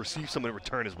shots, but receive some in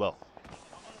return as well.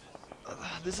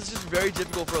 This is just very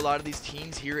difficult for a lot of these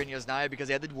teams here in Yasnaya because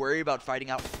they had to worry about fighting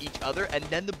out each other, and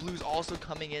then the Blues also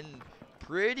coming in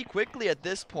pretty quickly at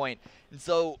this point. And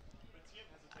so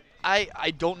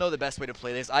I don't know the best way to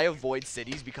play this. I avoid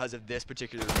cities because of this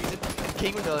particular reason. And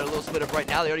Kinguin, though, they're a little split up right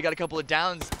now. They already got a couple of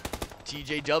downs.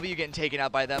 TJW getting taken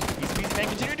out by them. He's a beast man.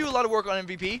 Continue to do a lot of work on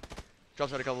MVP.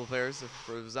 Drops out a couple of players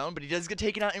for his own, but he does get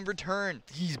taken out in return.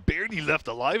 He's barely left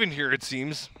alive in here, it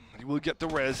seems. He will get the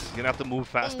res. He's going to have to move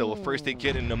fast, though. A first aid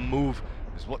kit and a move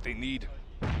is what they need.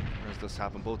 Res does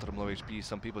happen. Both of them low HP.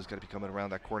 Some people's got to be coming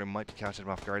around that corner. Might be catching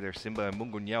them off guard there. Simba and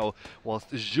Mungo Nyao, whilst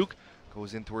Juk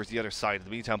goes in towards the other side. In the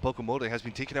meantime, Pokémode has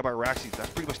been taken out by Raxi. That's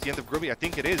pretty much the end of Grubby. I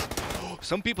think it is.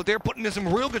 Some people there putting in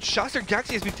some real good shots there.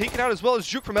 Gaxi has been taken out as well as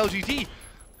Juk from LGD.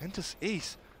 Entis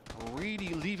Ace really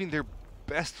leaving their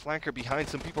best flanker behind.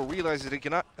 Some people realize that they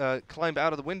cannot climb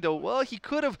out of the window. Well, he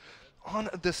could have on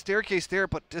the staircase there,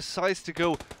 but decides to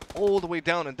go all the way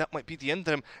down, and that might be the end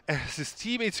of him. As his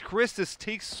teammates Christus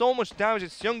takes so much damage,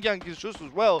 it's Youngyang is just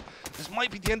as well. This might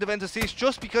be the end of Entis Ace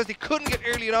just because they couldn't get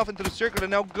early enough into the circle,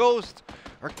 and now Ghost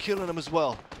are killing him as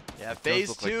well. Yeah,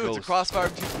 phase two, it's a crossfire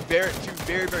of two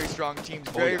very, very strong teams.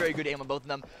 Very good aim on both of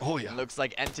them. Oh, yeah. It looks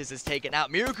like Entis is taken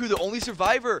out. Miruku, the only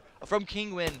survivor from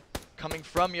Kinguin, coming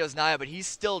from Yasnaya, but he's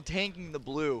still tanking the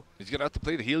blue. He's going to have to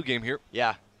play the heal game here.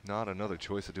 Yeah. Not another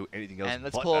choice to do anything else. And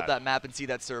let's pull up that map and see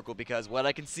that circle, because what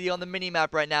I can see on the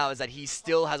mini-map right now is that he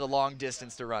still has a long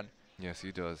distance to run. Yes,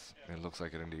 he does. It looks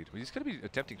like it indeed. Well, he's going to be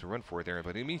attempting to run for it there,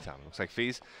 but in the meantime, it looks like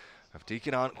FaZe have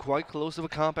taken on quite close of a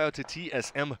compound to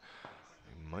TSM. It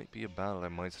might be a battle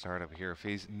that might start up here.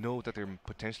 FaZe know that there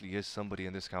potentially is somebody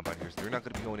in this compound here, so they're not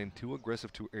going to be going in too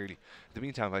aggressive too early. In the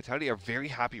meantime, Vitality are very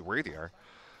happy where they are,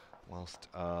 whilst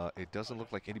it doesn't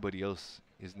look like anybody else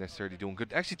is necessarily doing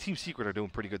good. Actually, Team Secret are doing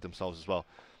pretty good themselves as well.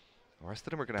 The rest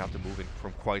of them are going to have to move in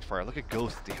from quite far. Look at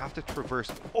Ghost. They have to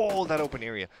traverse all that open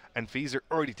area, and FaZe are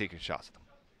already taking shots at them.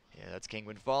 Yeah, that's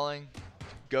Kinguin falling.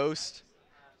 Ghost.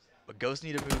 But Ghost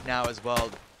need to move now as well.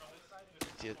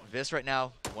 Vis right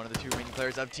now, one of the two remaining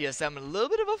players of TSM, a little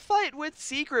bit of a fight with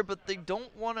Secret, but they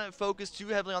don't want to focus too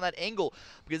heavily on that angle,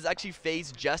 because it's actually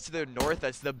FaZe just to their north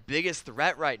that's the biggest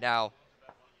threat right now.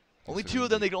 Only two of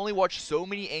them, they can only watch so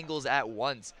many angles at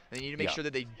once, and they need to make sure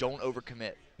that they don't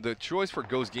overcommit. The choice for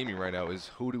Ghost Gaming right now is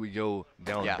who do we go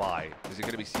down by? Is it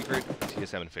going to be Secret,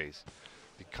 TSM, and FaZe?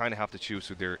 They kind of have to choose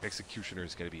who their executioner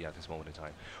is going to be at this moment in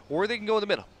time. Or they can go in the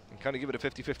middle and kind of give it a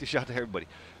 50-50 shot to everybody.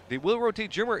 They will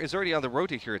rotate. Jimmer is already on the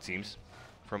rotate here, it seems,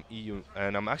 from EU,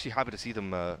 and I'm actually happy to see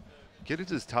them get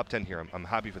into this top 10 here. I'm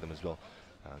happy for them as well.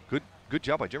 Good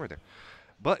job by Jimmer there.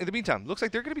 But in the meantime, looks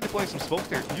like they're going to be deploying some smoke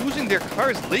there, using their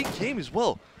cars late game as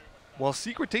well. While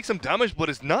Secret takes some damage, but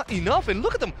it's not enough. And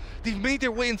look at them. They've made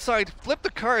their way inside, flipped the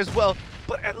car as well,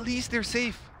 but at least they're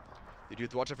safe. They do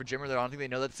have to watch out for Jimmer. I don't think they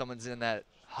know that someone's in that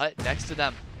hut next to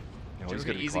them. No, Jimmer's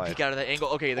going to easily peek out of that angle.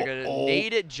 Okay, they're going to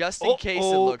nade it just in case,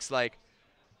 it looks like.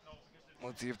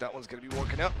 Let's see if that one's going to be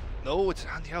working out. No, it's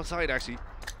on the outside, actually.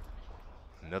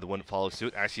 Another one follows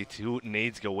suit. Actually, two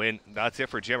nades go in. That's it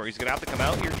for Jimmer. He's going to have to come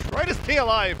out here, try to stay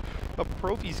alive. But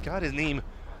Profi's got his name.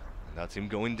 And that's him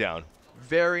going down.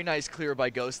 Very nice clear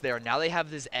by Ghost there. Now they have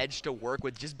this edge to work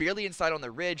with, just barely inside on the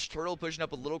ridge. Turtle pushing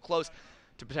up a little close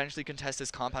to potentially contest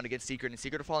this compound against Secret. And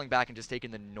Secret are falling back and just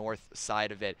taking the north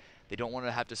side of it. They don't want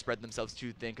to have to spread themselves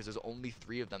too thin because there's only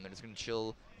 3 of them. They're just going to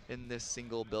chill in this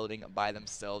single building by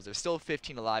themselves. There's still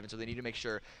 15 alive, and so they need to make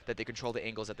sure that they control the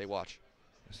angles that they watch.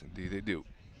 Yes, indeed they do.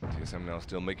 TSM now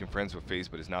still making friends with FaZe,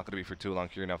 but it's not going to be for too long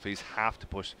here. Now FaZe have to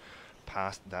push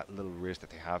past that little risk that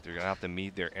they have. They're going to have to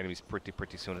meet their enemies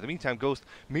pretty soon. In the meantime, Ghost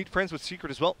meet friends with Secret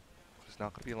as well. It's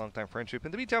not going to be a long-time friendship.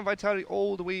 In the meantime, Vitality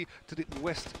all the way to the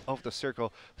west of the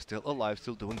circle. Still alive,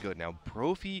 still doing good. Now,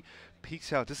 Brophy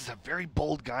peeks out. This is a very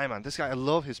bold guy, man. This guy, I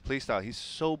love his playstyle. He's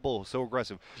so bold, so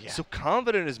aggressive, so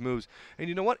confident in his moves. And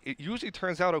you know what? It usually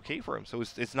turns out okay for him. So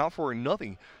it's not for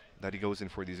nothing that he goes in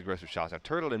for these aggressive shots. Now,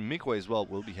 Turtle and Mikoi as well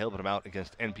will be helping him out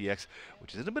against NPX,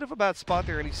 which is in a bit of a bad spot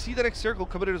there. And you see that next circle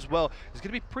coming in as well. It's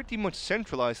going to be pretty much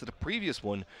centralized to the previous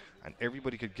one, and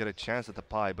everybody could get a chance at the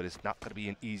pie, but it's not going to be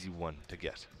an easy one to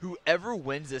get. Whoever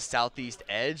wins this southeast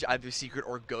edge, either Secret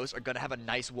or Ghost, are going to have a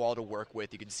nice wall to work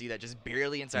with. You can see that just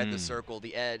barely inside the circle.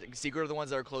 The edge, Secret are the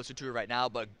ones that are closer to it right now,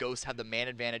 but Ghost have the man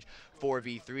advantage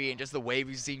 4v3, and just the way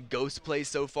we've seen Ghost play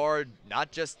so far,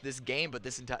 not just this game, but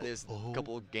this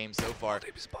couple of games so far.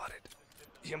 They've spotted.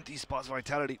 EMT spots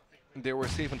Vitality. They were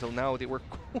safe until now. They were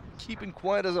keeping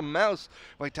quiet as a mouse.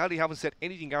 Vitality haven't said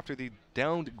anything after they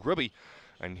downed Grubby.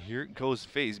 And here goes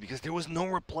FaZe, because there was no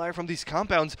reply from these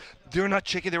compounds. They're not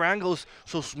checking their angles,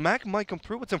 so Smack might come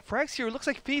through with some frags here. It looks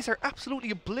like FaZe are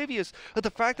absolutely oblivious of the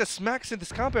fact that Smack's in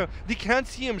this compound. They can't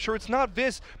see him. Sure, it's not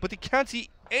Viz, but they can't see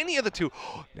any of the two.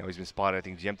 Now he's been spotted. I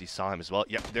think GMT saw him as well.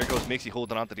 Yep, there goes Mixie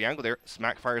holding on to the angle there.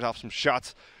 Smack fires off some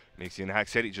shots. Mixie and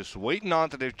Hacksteady just waiting on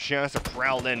to their chance to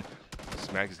prowl in.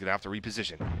 Smack is going to have to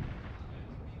reposition.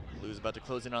 Blue's about to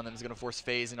close in on them. He's going to force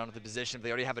FaZe in onto the position. They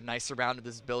already have a nice surround of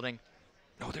this building.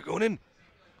 No, they're going in.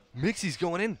 Mixie's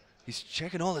going in. He's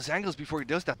checking all his angles before he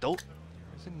does that, though.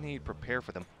 Doesn't Nade prepare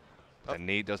for them? And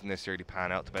Nade doesn't necessarily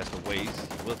pan out the best of ways.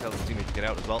 He will tell his teammate to get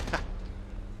out as well.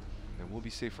 They will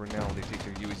be safe for now. They take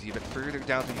their UAZ a bit further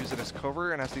down to use it as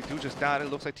cover, and as they do just that,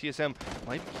 it looks like TSM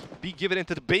might be given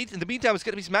into the bait. In the meantime, it's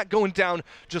going to be Smack going down.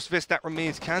 Just Fist that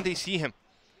remains. Can they see him?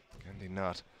 Can they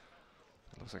not?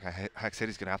 It looks like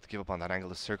Hacksteady's going to have to give up on that angle.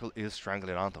 The circle is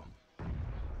strangling on them.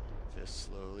 Just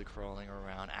slowly crawling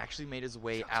around. Actually made his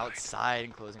way outside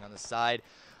and closing on the side.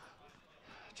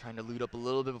 Trying to loot up a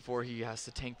little bit before he has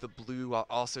to tank the blue, while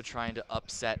also trying to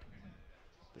upset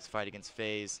this fight against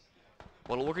FaZe.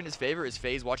 What'll work in his favor is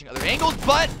FaZe watching other angles,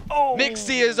 but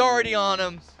Mixie is already on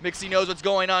him. Mixie knows what's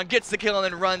going on, gets the kill,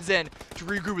 and then runs in to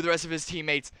regroup with the rest of his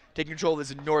teammates, taking control of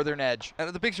this northern edge. And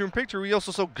at the picture-in-picture, we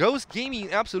also saw Ghost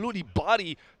Gaming absolutely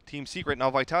body Team Secret. Now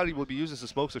Vitality will be using some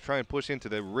smokes to try and push into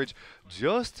the ridge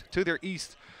just to their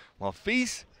east, while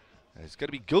FaZe is going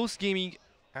to be Ghost Gaming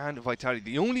and Vitality.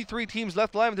 The only three teams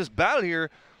left alive in this battle here.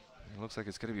 It looks like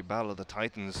it's going to be a battle of the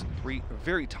Titans. Three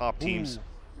very top teams.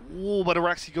 Oh, but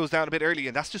Araxi goes down a bit early,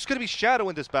 and that's just going to be Shadow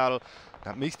in this battle.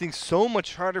 That makes things so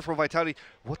much harder for Vitality.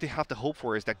 What they have to hope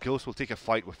for is that Ghost will take a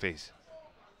fight with FaZe.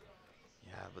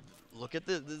 Yeah, but look at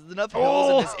there's enough hills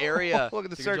in this area. Look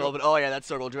at the circle. But, oh, yeah, that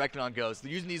circle directed on Ghost.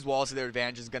 Using these walls to their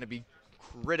advantage is going to be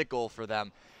critical for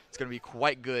them. It's going to be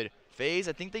quite good. FaZe,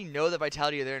 I think they know that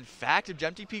Vitality are there. In fact, if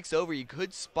Gemty peeks over, you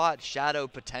could spot Shadow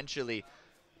potentially,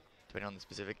 depending on the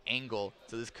specific angle.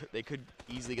 So they could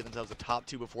easily get themselves a top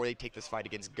two before they take this fight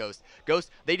against Ghost. Ghost,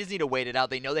 they just need to wait it out.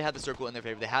 They know they have the circle in their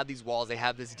favor. They have these walls. They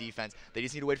have this defense. They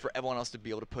just need to wait for everyone else to be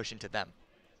able to push into them.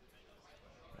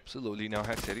 Absolutely. Now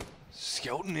Hacksteady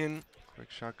scouting in. Quick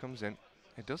shot comes in.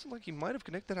 It does look like he might have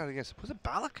connected on against. Was it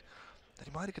Balak that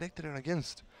he might have connected on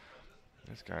against?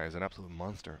 This guy is an absolute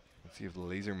monster. Let's see if the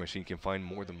laser machine can find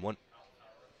more than one.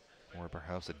 Or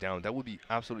perhaps a down. That would be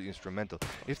absolutely instrumental.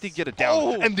 If they get it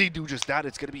down, and they do just that,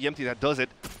 it's going to be Empty that does it.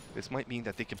 This might mean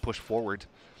that they can push forward.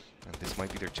 And this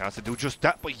might be their chance to do just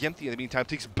that. But Empty, in the meantime,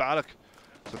 takes Balak.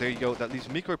 So there you go. That leaves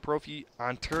Mikoi, Profi,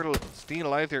 and Turtle staying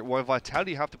alive there. While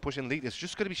Vitality have to push in late. It's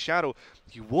just going to be Shadow.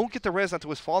 He won't get the res onto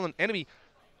his fallen enemy.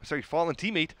 Sorry, fallen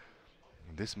teammate.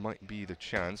 And this might be the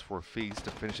chance for FaZe to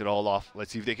finish it all off.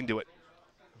 Let's see if they can do it.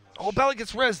 Oh, Balak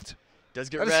gets rezzed. Does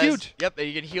get that res. is huge. Yep, and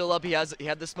he can heal up. He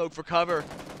had the smoke for cover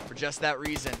for just that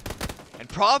reason. And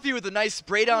Profi with a nice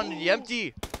spray down to the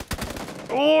Empty.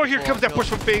 Oh, here comes that push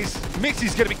from FaZe.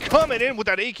 Mixie's going to be coming in with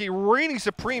that AK, reigning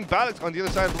supreme. Balak on the other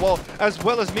side of the wall, as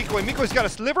well as Mikoi. Mikoi's got a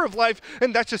sliver of life,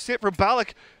 and that's just it for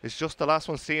Balak. It's just the last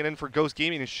one staying in for Ghost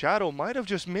Gaming, and Shadow might have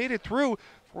just made it through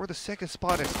for the second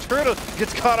spot as Turtle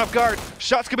gets caught off guard.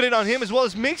 Shots coming in on him, as well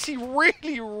as Mixie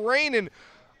really raining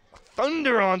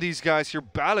thunder on these guys here.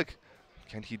 Balak,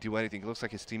 can he do anything? It looks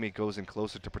like his teammate goes in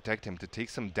closer to protect him, to take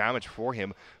some damage for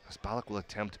him, as Balak will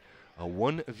attempt a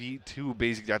 1v2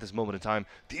 basically at this moment in time.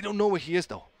 They don't know where he is,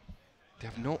 though. They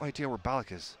have no idea where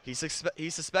Balak is. He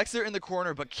suspects they're in the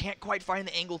corner, but can't quite find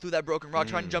the angle through that broken rock,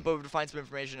 trying to jump over to find some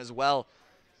information as well.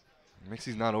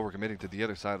 Mixie's not overcommitting to the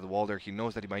other side of the wall there. He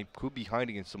knows that he could be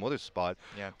hiding in some other spot.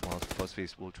 Yeah. While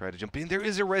Fuzzface will try to jump in. There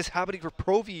is a res happening for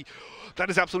Profi. That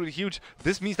is absolutely huge.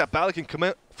 This means that Balak can come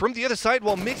out from the other side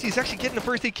while Mixie is actually getting the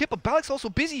first aid kit, but Balak's also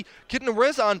busy getting a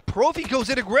res on. Profi goes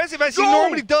in aggressive as he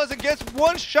normally does and gets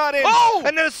one shot in.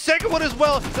 And then a second one as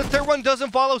well. The third one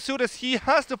doesn't follow suit as he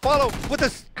has to follow with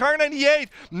a Car 98.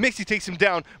 Mixie takes him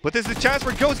down, but this is a chance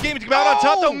for Ghost Gaming to come out on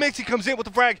top though. Mixie comes in with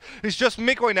the frag. It's just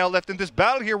Mikoi now left in this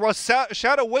battle here while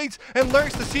Shadow waits and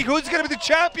lurks to see who's going to be the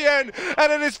champion.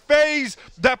 And it is FaZe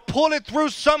that pull it through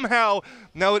somehow.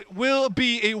 Now it will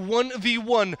be a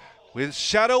 1v1 with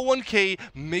Shadow 1K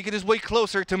making his way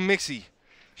closer to Mixie.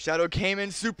 Shadow came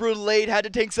in super late, had to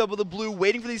take some of the blue,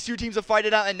 waiting for these two teams to fight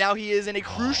it out, and now he is in a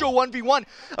crucial 1v1.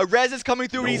 A res is coming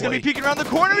through, and he's going to be peeking around the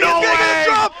corner. He's going to get a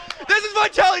drop! This is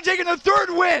Vitality taking the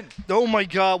third win! Oh my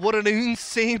god, what an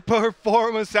insane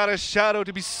performance out of Shadow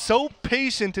to be so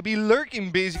patient, to be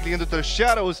lurking basically into the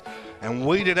shadows, and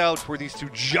waited out for these two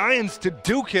giants to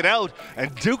duke it out,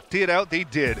 and duked it out they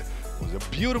did. It was a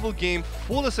beautiful game,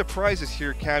 full of surprises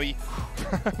here, Cabby.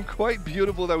 Quite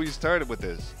beautiful that we started with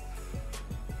this.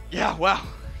 Yeah, wow.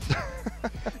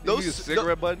 Those a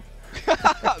cigarette bud?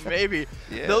 Maybe.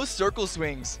 Yeah. Those circle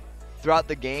swings throughout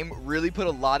the game really put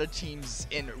a lot of teams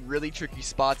in really tricky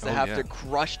spots that have to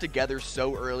crush together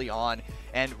so early on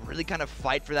and really kind of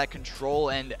fight for that control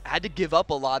and had to give up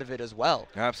a lot of it as well.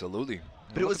 Absolutely.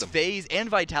 But it was FaZe and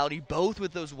Vitality both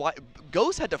with those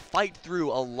Ghost had to fight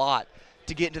through a lot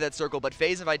to get into that circle, but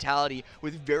FaZe and Vitality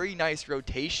with very nice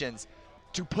rotations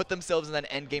to put themselves in that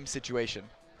end game situation.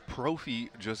 Profi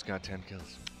just got 10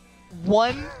 kills.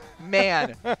 One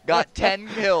man got 10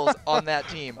 kills on that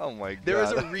team. Oh my god. There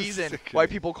is a reason why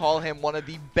people call him one of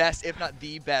the best, if not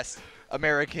the best,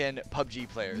 American PUBG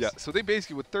players. Yeah, so they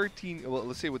basically with 13, well,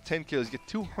 let's say with 10 kills, get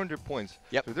 200 points.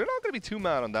 Yep. So they're not going to be too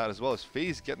mad on that as well as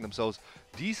FaZe getting themselves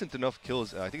decent enough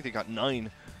kills. I think they got 9.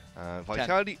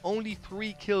 Vitality only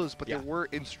 3 kills, but they were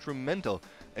instrumental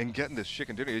in getting this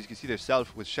chicken dinner. As you can see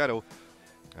themselves with Shadow.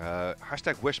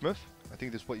 Hashtag Wishmuff. I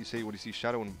think that's what you say when you see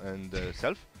Shadow and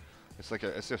Self. It's like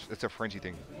it's a Frenchy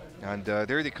thing. And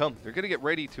there they come. They're gonna get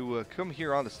ready to come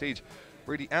here on the stage.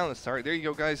 Ready and start. There you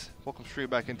go, guys. Welcome straight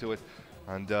back into it.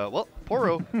 And well,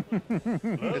 Poro,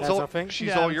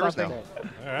 she's all yours now. All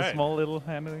right. Small little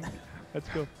handling. Let's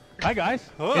go. Hi guys.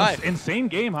 Hi. Insane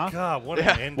game, huh? God, what an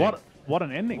ending. What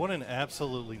an ending. What an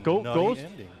absolutely nutty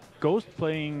ending. Ghost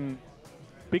playing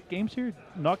big games here,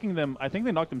 knocking them. I think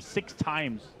they knocked them 6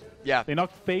 times. Yeah. They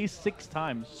knocked FaZe 6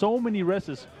 times. So many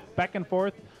reses back and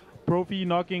forth. Profi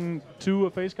knocking 2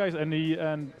 of FaZe guys, and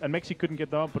Mexi couldn't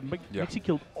get down, but Mexi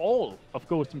killed all of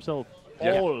Ghost himself.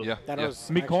 All. Yeah. That was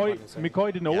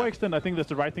Mikoi didn't overextend. I think that's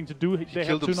the right thing to do. He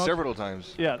killed him several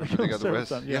times. Yeah, they killed several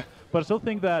times. Yeah. But I still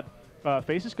think that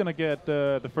FaZe is going to get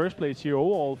the first place here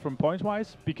overall from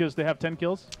points-wise because they have 10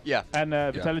 kills. Yeah. And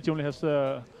Vitality only has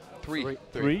 3.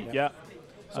 Yeah.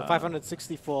 So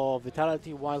 560 for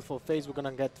Vitality, while for FaZe we're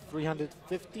gonna get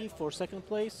 350 for second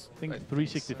place. I think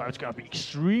 365. It's gonna be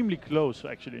extremely close,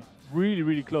 actually. Really,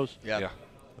 really close. Yeah.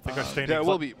 I think our standings. Yeah, it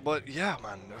will be. But yeah,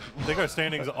 man. I think our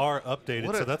standings are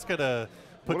updated, so that's gonna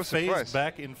put FaZe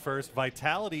back in first,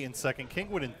 Vitality in second,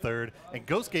 Kingwood in third, and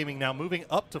Ghost Gaming now moving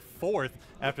up to fourth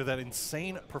after that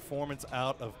insane performance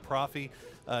out of Profi.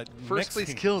 First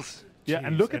place kills. Yeah,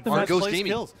 and look at the match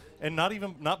kills, and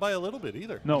not by a little bit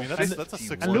either. No, I mean, that's a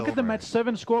 6. And look at the match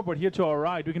 7 scoreboard here to our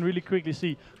right. We can really quickly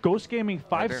see Ghost Gaming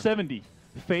 570,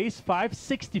 FaZe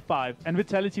 565, and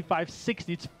Vitality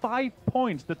 560. It's 5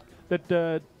 points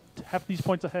that have these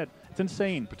points ahead. It's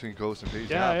insane. Between Ghost and FaZe.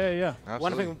 Yeah. Absolutely.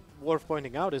 One thing worth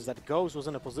pointing out is that Ghost was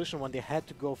in a position when they had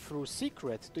to go through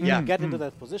Secret to even get into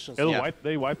that position. So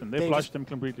They wiped them. They flushed them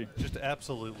completely. Just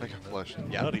absolutely flush.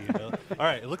 Nutty. All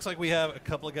right, it looks like we have a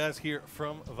couple of guys here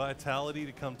from Vitality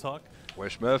to come talk.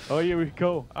 Wishmuff. Oh, here we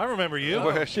go. I remember you.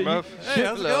 Wishmuff. Hey,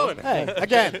 how's it going?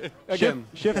 Hey, again.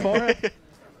 Shift forward.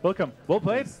 Welcome. Well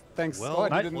played. Thanks.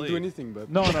 Well, I didn't do anything,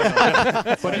 but No.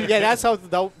 But yeah, that's how to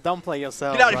downplay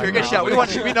yourself. Get out of here. Get Shadow. We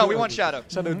want Shadow.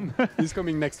 Shadow, he's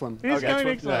coming next one. He's coming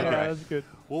next one. Yeah, that's good.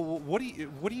 Well, what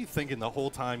are you thinking the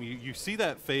whole time you see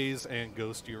that FaZe and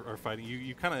Ghost are fighting?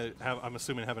 You kind of have, I'm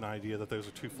assuming, have an idea that those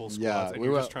are 2 full squads, Yeah, and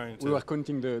you're just trying to. we were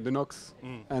counting the knocks,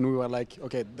 and we were like,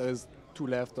 okay, there's 2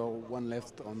 left or 1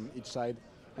 left on each side,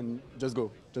 and just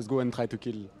go and try to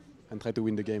kill and try to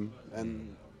win the game.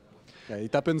 And yeah,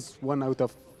 it happens 1 out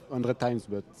of 100 times,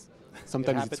 but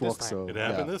sometimes it works. So it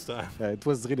happened this time. Yeah, it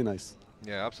was really nice.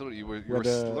 Yeah, absolutely. You were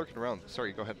lurking around.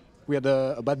 Sorry, go ahead. We had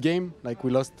a bad game. Like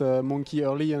we lost Monkey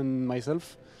early and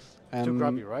myself. And To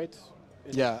Grubby, right?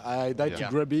 Yeah, I died to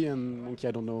Grubby and Monkey.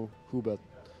 I don't know who, but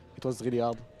it was really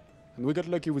hard. And we got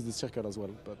lucky with the circle as well.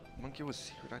 But Monkey was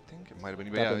secret, I think. It might have been.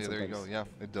 Yeah, there you go. Yeah,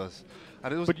 it does.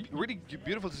 And it was really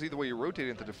beautiful to see the way you rotated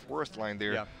into the forest line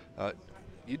there. Yeah.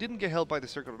 You didn't get held by the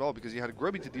circle at all because you had a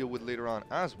Grubby to deal with later on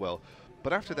as well.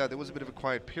 But after that, there was a bit of a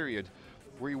quiet period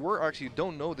where you were actually, you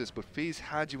don't know this, but FaZe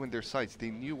had you in their sights.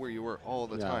 They knew where you were all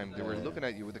the time. They were looking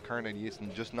at you with the Kar 98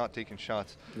 and just not taking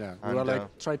shots. Yeah, we were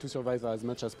like, try to survive as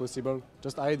much as possible.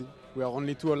 Just hide. We are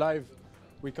only 2 alive.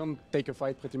 We can't take a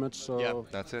fight pretty much. So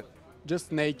that's it. Just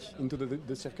snake into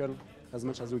the circle as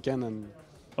much as we can. And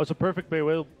oh, it's a perfect play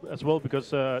as well because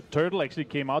Turtle actually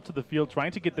came out to the field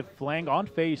trying to get the flank on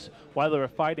FaZe while they were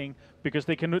fighting because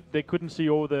they couldn't see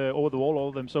over the wall, all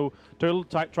of them. So Turtle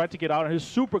tried to get out, and he's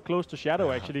super close to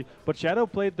Shadow actually. But Shadow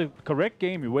played the correct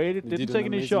game. He waited, didn't take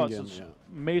any shots. It's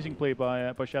amazing play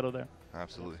by Shadow there.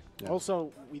 Absolutely. Yeah.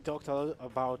 Also, we talked a lot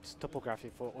about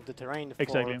topography of the terrain.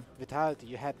 For Vitality,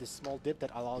 you had this small dip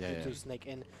that allowed you to snake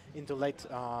into late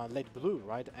blue,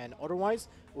 right? And otherwise,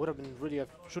 it would have been really a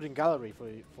shooting gallery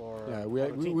for yeah,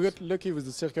 we got lucky with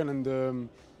the circle and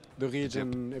the ridge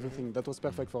and everything. That was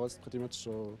perfect for us, pretty much.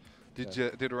 So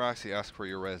did Roxy ask for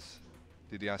your res?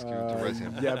 Did he ask you to res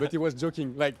him? Yeah, but he was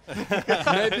joking. Like,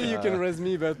 maybe you can res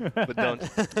me, but don't.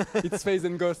 It's FaZe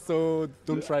and Ghost, so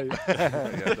don't try.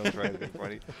 Yeah, don't try anything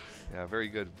funny. Yeah, very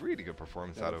good. Really good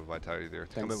performance out of Vitality there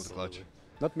to come in with the clutch.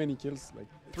 Not many kills, like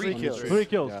 3 kills. 3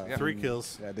 kills. Yeah. 3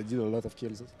 kills. Yeah, they did a lot of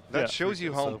kills. That shows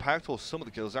you how impactful some of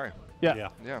the kills are. Yeah.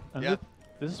 Yeah.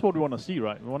 This is what we want to see,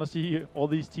 right? We want to see all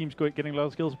these teams getting a lot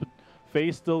of kills, but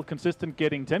FaZe still consistent,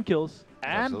 getting 10 kills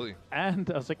and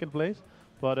a second place.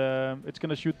 But it's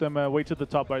gonna shoot them way to the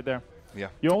top right there. Yeah.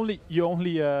 You're only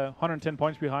 110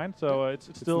 points behind, so it's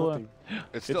still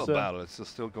it's still a battle. It's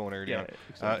still going early on.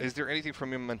 Exactly. Is there anything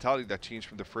from your mentality that changed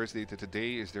from the first day to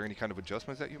today? Is there any kind of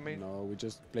adjustments that you made? No, we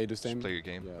just play the same. Just play your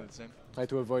game. Yeah. The same. Try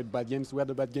to avoid bad games. We had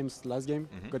the bad games last game.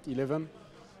 Got 11.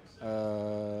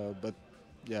 But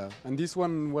yeah, and this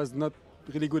one was not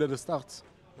really good at the start.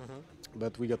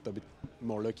 But we got a bit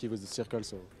more lucky with the circle,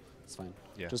 so it's fine.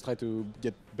 Yeah. Just try to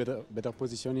get better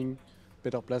positioning,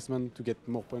 better placement to get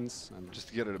more points. And just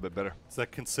to get it a bit better. It's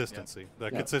that consistency.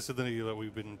 That consistency that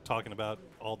we've been talking about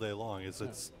all day long.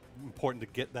 It's important to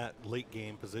get that late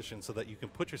game position so that you can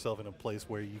put yourself in a place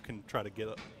where you can try to get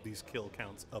these kill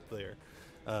counts up there.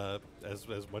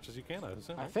 As much as you can, I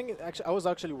assume. I think I was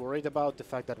actually worried about the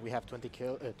fact that we have 20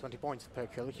 points per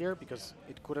kill here because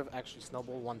it could have actually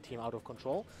snowballed one team out of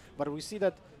control. But we see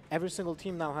that every single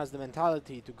team now has the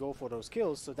mentality to go for those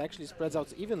kills, so it actually spreads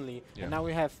out evenly. Yeah. And now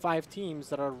we have 5 teams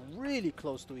that are really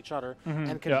close to each other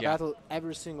and can battle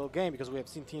every single game, because we have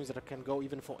seen teams that can go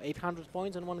even for 800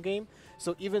 points in one game.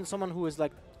 So even someone who is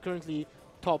like currently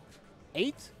top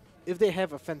 8, if they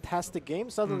have a fantastic game,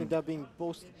 suddenly they're being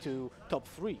boosted to top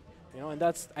 3. You know, and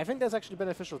I think that's actually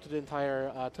beneficial to the entire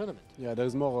tournament. Yeah,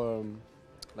 there's more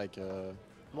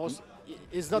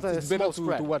it's not it's a better small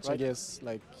spread, to watch, right? I guess,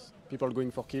 like people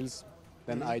going for kills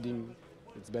than hiding.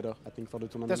 It's better, I think, for the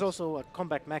tournament. There's also a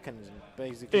comeback mechanism,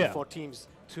 basically, for teams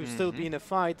to still be in a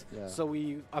fight, so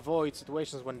we avoid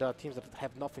situations when there are teams that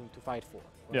have nothing to fight for.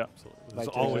 Right? Yeah, absolutely. There's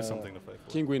always something to fight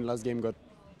for. Kinguin last game got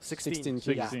 16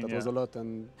 kills. That was a lot,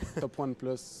 and top 1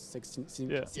 plus 16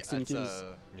 kills.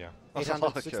 That's a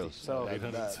lot of kills. So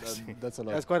that's a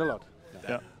lot. That's quite a lot.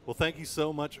 Yeah. Well, thank you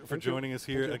so much for joining us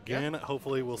here again.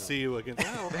 Hopefully, we'll see you again.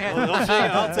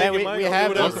 I'll take it, Mike.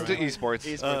 Welcome to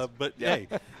esports. But hey,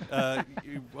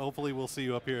 hopefully we'll see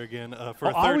you up here again for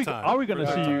a third time. Are we going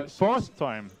to see you fourth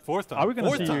time? Fourth time. Are we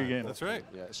going to see you again? That's right.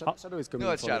 Yeah, Shadow is coming.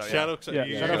 No, it's Shadow. Shadow.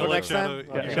 You're going to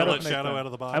let Shadow out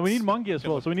of the box. And we need Monkey as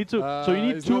well. So we need to. So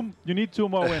you need 2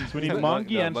 more wins. We need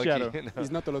Monkey and Shadow. He's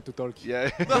not allowed to talk.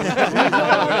 Yeah.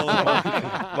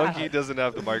 Monkey doesn't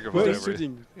have the microphone. He's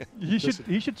shooting.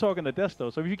 He should talk on the desk though.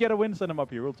 So if you get a win, send him up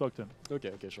here. We'll talk to him.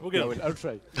 Okay, sure. I'll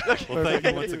try. Well, thank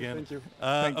you once again.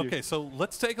 Thank you. Okay, so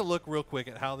let's take a look real quick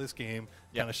at how this game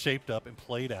kind of shaped up and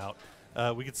played out.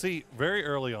 We could see very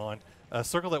early on a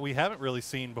circle that we haven't really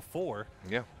seen before.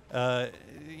 Yeah.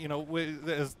 You know,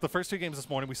 as the first 2 games this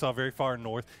morning, we saw very far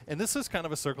north, and this is kind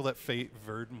of a circle that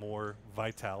favored more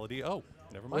Vitality. Oh,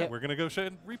 never mind. We're going to go show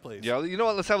replays. Yeah, you know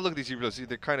what? Let's have a look at these replays.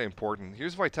 They're kind of important.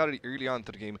 Here's Vitality early on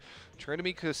to the game, trying to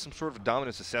make some sort of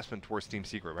dominance assessment towards Team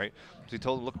Secret, right? So he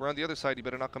told them, look around the other side. You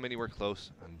better not come anywhere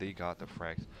close. And they got the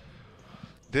frags.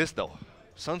 This, though,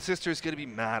 Sun Sister is going to be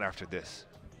mad after this.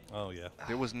 Oh, yeah.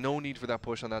 There was no need for that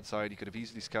push on that side. You could have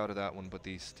easily scouted that one, but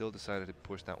they still decided to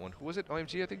push that one. Who was it?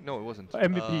 OMG, I think? No, it wasn't.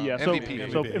 MVP, yeah.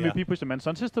 MVP. So MVP pushed them, and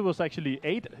Sun Sister was actually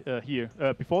 8 here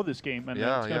before this game, and it's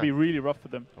going to be really rough for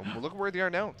them. Well, look where they are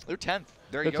now. They're 10th.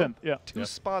 There you go. 10th, yeah. 2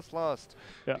 spots lost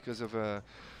because of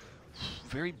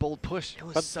Very bold push. It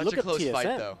was But such look a close at TSM.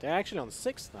 fight, though. They're actually on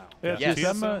 6th now. Yeah, Yes.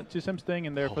 TSM staying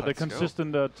in there for the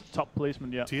consistent top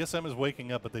placement. Yeah. TSM is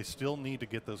waking up, but they still need to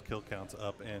get those kill counts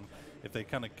up. And if they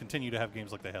kind of continue to have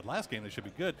games like they had last game, they should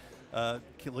be good.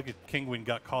 Look at Kingwin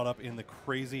got caught up in the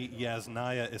crazy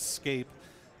Yasnaya escape.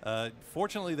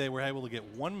 Fortunately, they were able to get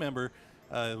one member.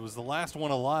 It was the last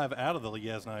one alive out of the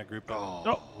Yasnaya group.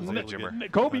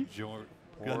 Kobe.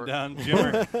 Gun down,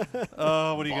 Jimmer.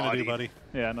 Oh, what are you going to do, buddy?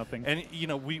 Yeah, nothing. And, you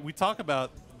know, we talk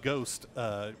about Ghost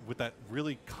with that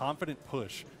really confident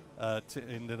push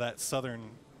into that southern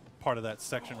part of that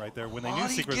section right there. When they knew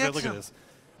Secret, look at this.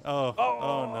 Oh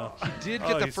no. He did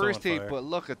get the first hit, but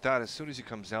look at that. As soon as he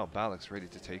comes out, Balak's ready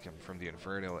to take him from the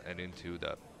Inferno and into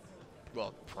the,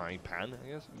 well, frying pan,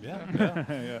 I guess. Yeah.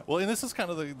 Yeah. Well, and this is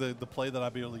kind of the play that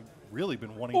I've really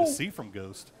been wanting to see from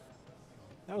Ghost.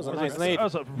 That was a nice nade. That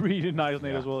was a really nice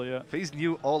nade as well, yeah. FaZe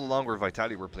knew all along where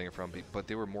Vitality were playing from, but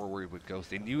they were more worried with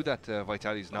Ghost. They knew that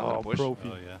Vitality's not going to push.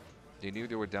 Profi. Oh, yeah. They knew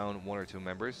they were down 1 or 2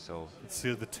 members, so... Let's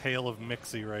see the tail of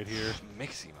Mixie right here.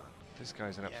 Mixie, man. This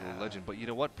guy's an absolute legend. But you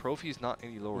know what? Profi's not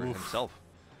any lower himself.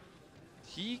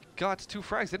 He got 2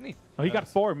 frags, didn't he? Oh, he got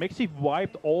 4. Mixie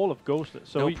wiped all of Ghost.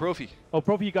 So no, Profi. Oh,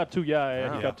 Profi he got 2.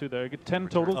 Yeah, he got 2 there. He got 10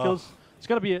 total kills. That's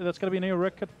gotta be a new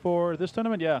record for this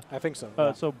tournament, yeah. I think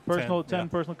so. So personal 10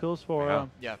 personal kills for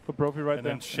Profi right and there. And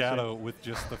then Shadow with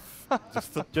just the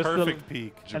perfect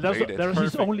peak. And that was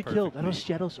his only kill. That was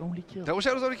Shadow's only kill. That was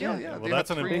Shadow's only kill. Yeah. Well,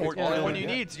 that's an important. Only one you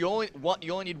need. You only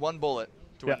need 1 bullet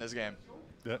to win this game.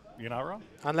 Yeah, you're not wrong.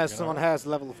 Unless someone has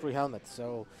level 3 helmet,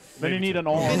 so... Then you need an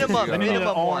arm.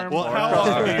 Minimum 1. Well, how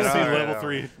often do you see level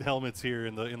 3 helmets here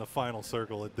in the final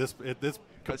circle at this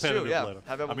competitive level?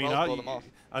 I mean,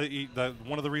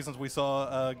 one of the reasons we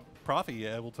saw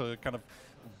Profi able to kind of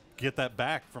get that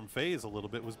back from FaZe a little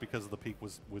bit was because the peak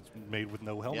was made with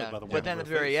no helmet. By the way, but then at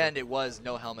the very end, it was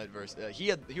no helmet versus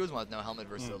he was one with no helmet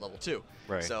versus level 2.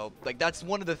 Right. So like that's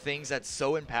one of the things that's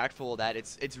so impactful that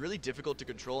it's really difficult to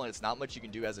control and it's not much you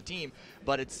can do as a team,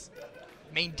 but it's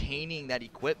maintaining that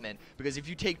equipment, because if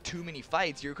you take too many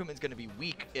fights, your equipment's going to be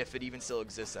weak if it even still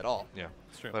exists at all. Yeah,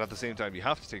 but at the same time, you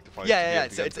have to take the fight. Yeah.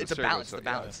 It's a balance. So the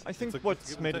balance. I think what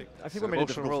made it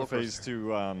difficult for FaZe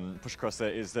to push across there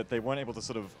is that they weren't able to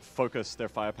sort of focus their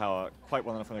firepower quite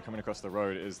well enough when they're coming across the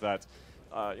road. Is that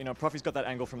Profi's got that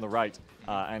angle from the right,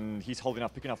 and he's holding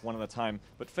up, picking off one at a time.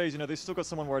 But FaZe, they've still got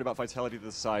someone worried about Vitality to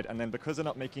the side, and then because they're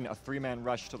not making a 3-man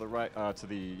rush to the right, to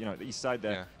the the east side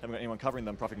there, haven't got anyone covering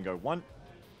them, Profi can go 1,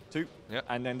 2,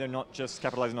 and then they're not just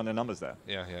capitalizing on their numbers there.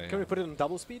 Yeah. Can we put it in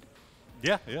double speed?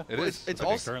 Yeah. It is. It's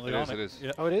also currently on it. It is.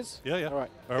 Yeah. Oh, it is? Yeah. All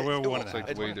right. Or we're one It's like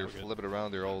the way they're flipping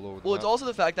around, they're all over. Well, it's also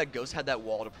the fact that Ghost had that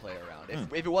wall to play around.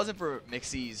 If it wasn't for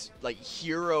Mixie's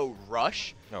hero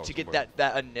rush to get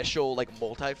that initial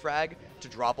multi-frag to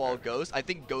drop all Ghost, I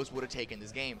think Ghost would have taken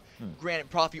this game.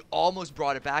 Granted, Profi almost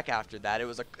brought it back after that.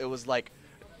 It was like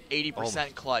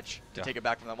 80% clutch to take it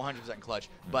back from them, 100% clutch,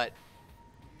 but.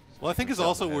 Well, I think it's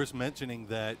also worth mentioning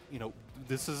that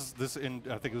this, and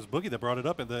I think it was Boogie that brought it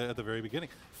up at the very beginning.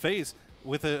 FaZe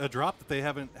with a drop that they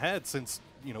haven't had since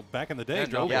back in the day,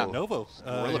 dropping at Novo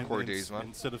days, man.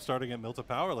 Instead of starting at Milta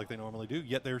Power like they normally do.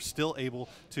 Yet they're still able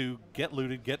to get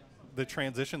looted, get the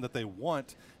transition that they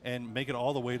want, and make it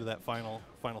all the way to that final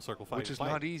circle fight. Which is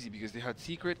not easy because they had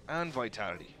Secret and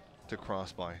Vitality to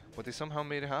cross by, but they somehow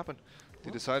made it happen. They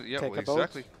decided,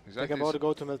 exactly. Take a boat to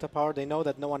go to Milta Power. They know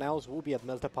that no one else will be at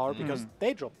Milta Power because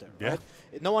they dropped there. Right?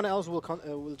 No one else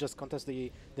will just contest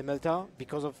the Milta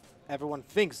because of everyone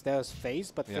thinks there's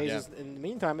FaZe, but FaZe is in the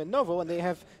meantime in Novo, and they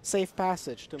have safe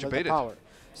passage to Milta Power.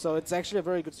 So it's actually a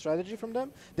very good strategy from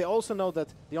them. They also know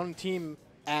that the only team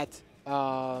at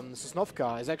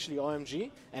Sosnovka is actually OMG,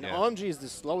 and OMG is the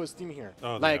slowest team here.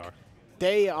 Oh,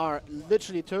 they are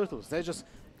literally turtles. They're just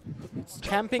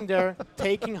camping there,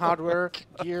 taking hardware,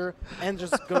 gear, and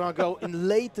just gonna go in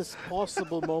latest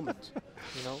possible moment.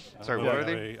 Sorry, what are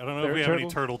they? I don't know if we have any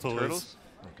turtle toys. Turtles?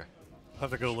 Okay. I'll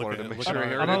have to go look at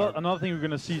it. Another thing we're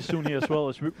gonna see soon here as well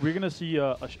is we're gonna see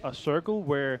a circle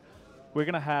where we're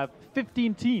gonna have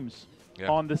 15 teams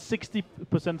on the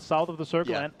 60% south of the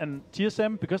circle, and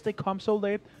TSM, because they come so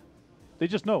late, they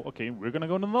just know, okay, we're going to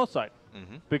go to the north side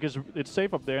because it's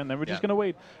safe up there, and then we're just going to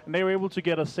wait. And they were able to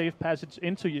get a safe passage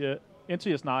into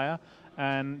Yasnaya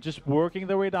and just working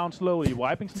their way down slowly,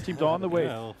 wiping some teams on the way.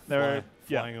 Flying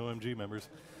OMG members.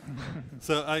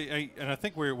 So I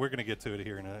think we're going to get to it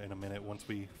here in a minute once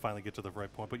we finally get to the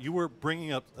right point. But you were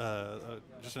bringing up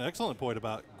just an excellent point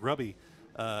about Grubby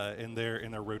in their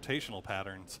rotational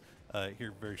patterns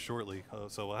here very shortly.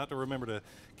 So we'll have to remember to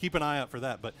keep an eye out for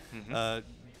that. But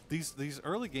these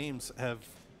early games have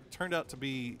turned out to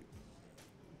be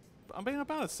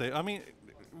about to say. I mean,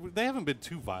 they haven't been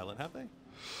too violent, have they?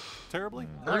 Terribly.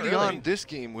 Early on, this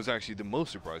game was actually the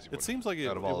most surprising. It seems like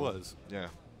it was. Yeah.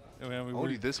 I mean,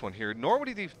 only this one here.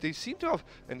 Normally, they seem to have.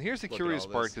 And here's the curious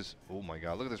part: because oh my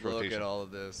God, look at this rotation. Look at all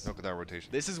of this. Look at that rotation.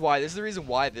 This is the reason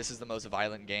why this is the most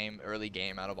violent early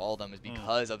game out of all of them, is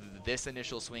because of this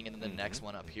initial swing and then the next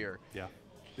one up here. Yeah.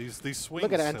 These swings.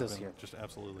 Look at Antis here. Just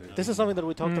absolutely. This is something that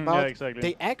we talked about. Yeah, exactly.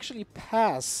 They actually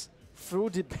pass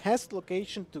through the best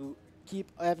location to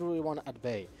keep everyone at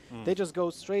bay. They just go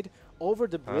straight over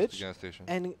the bridge the gas station.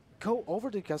 and go over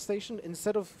the gas station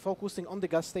instead of focusing on the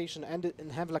gas station and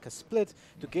have like a split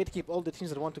to gatekeep all the teams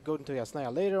that want to go into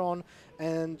Yasnaya later on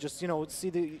and just see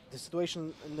the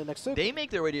situation in the next circle. They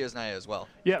make their way to Yasnaya as well.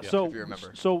 Yeah. So if you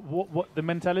remember. So what the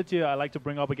mentality I like to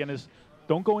bring up again is,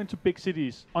 don't go into big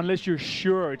cities unless you're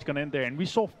sure it's going to end there. And we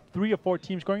saw 3 or 4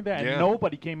 teams going there, and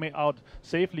nobody came out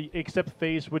safely except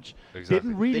FaZe, which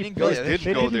didn't really play. They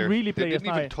didn't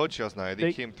Yasnaya. even touch Yasnaya.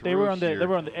 They came through. They were on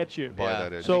the edge here. By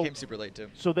that edge. So they came super late too.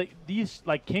 So these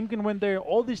like Kinkin went there.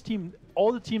 All the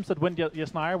teams that went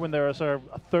Yasnaya when there was a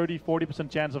 30-40%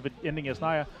 chance of it ending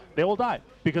Yasnaya, they all died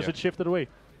because it shifted away.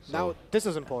 So now this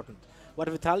is important. What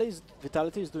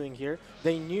Vitality is doing here,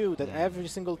 they knew that every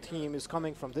single team is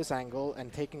coming from this angle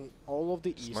and taking all of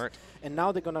the east. And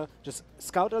now they're going to just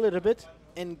scout a little bit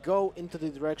and go into the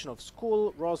direction of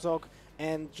School, Rozhok,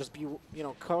 and just be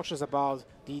cautious about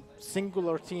the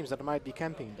singular teams that might be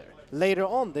camping there. Later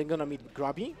on, they're going to meet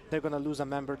Grubby. They're going to lose a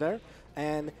member there.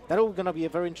 And that's going to be a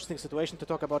very interesting situation to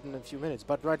talk about in a few minutes.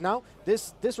 But right now,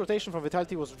 this rotation from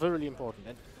Vitality was really important.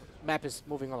 And map is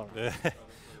moving along.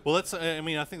 Well, I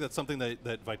mean, I think that's something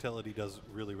that Vitality does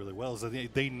really, really well, is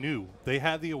that they knew. They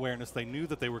had the awareness. They knew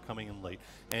that they were coming in late.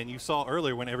 And you saw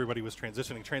earlier when everybody was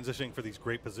transitioning for these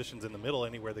great positions in the middle,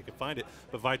 anywhere they could find it.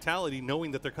 But Vitality,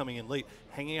 knowing that they're coming in late,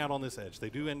 hanging out on this edge.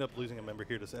 They do end up losing a member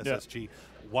here to SSG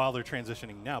while they're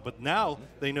transitioning now. But now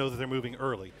they know that they're moving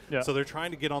early. Yeah. So they're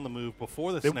trying to get on the move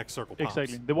before this next circle pops.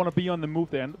 Exactly. They want to be on the move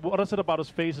there. And what I said about his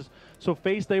phases, so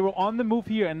FaZe, they were on the move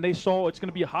here, and they saw it's going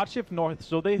to be a hard shift north.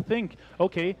 So they think,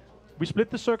 okay, we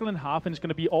split the circle in half, and it's going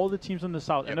to be all the teams on the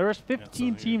south. And there's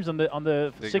 15 teams on the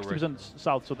 60%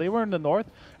 south. So they were in the north,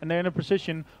 and they're in a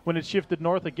position when it shifted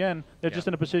north again. They're just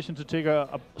in a position to take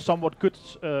a somewhat good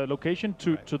location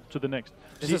to the next.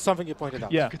 This is something you pointed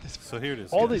out. Yeah. So here it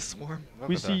is. All this swarm.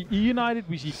 We see E United,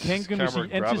 we see Kengun, we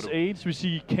see Entis AIDS, we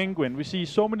see Kenguin. We see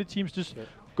so many teams just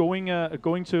going to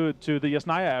the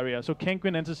Yasnaya area. So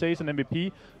Kenguin, Entis AIDS, and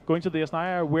MVP going to the Yasnaya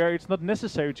area where it's not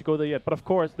necessary to go there yet. But of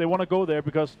course, they want to go there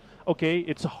because, okay,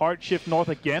 it's a hard shift north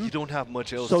again. You don't have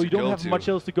much else so you don't have much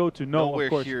else to go to. No, nowhere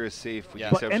of course. here is safe with the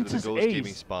exception of the Ghost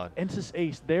Gaming spot. Entis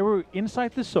Ace, they were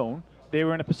inside the zone. They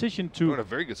were in a position to... They're in a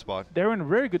very good spot. They're in a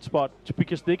very good spot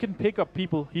because they can pick up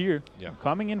people here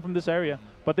coming in from this area.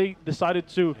 But they decided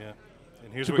to...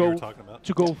 Here's what you were talking about.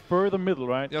 To go further middle,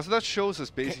 right? Yeah, so that shows us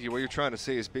basically what you're trying to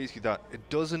say is basically that it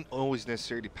doesn't always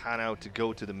necessarily pan out to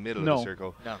go to the middle of the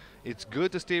circle. No. It's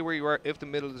good to stay where you are if the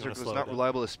middle of the circle is not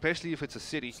reliable, especially if it's a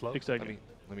city. Exactly.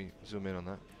 Let me zoom in on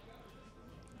that.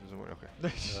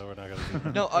 Okay. No, we're not going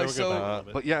to do that.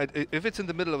 But yeah, if it's in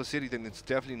the middle of a city, then it's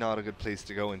definitely not a good place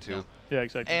to go into. Yeah,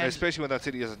 exactly. And especially when that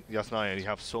city is Yasnaya and you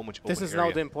have so much open This is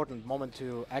now the important moment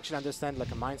to actually understand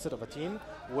like a mindset of a team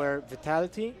where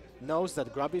Vitality knows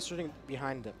that Grubby is shooting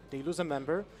behind them. They lose a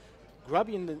member.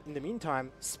 Grubby, in the meantime,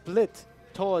 split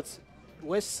towards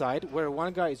west side where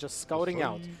one guy is just scouting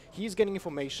out. He's getting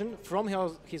information from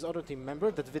his other team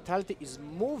member that Vitality is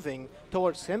moving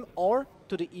towards him or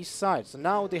to the east side. So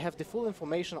now they have the full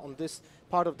information on this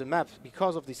part of the map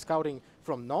because of the scouting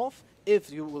from north.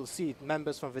 If you will see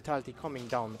members from Vitality coming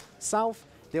down south,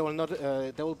 they will not.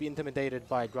 They will be intimidated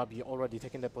by Grubby already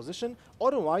taking their position.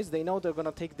 Otherwise, they know they're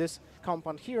gonna take this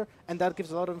compound here, and that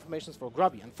gives a lot of information for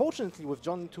Grubby. Unfortunately, with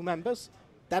joining 2 members,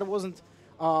 that wasn't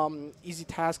easy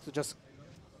task to just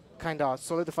kind of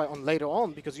solidify on later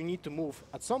on because you need to move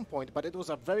at some point. But it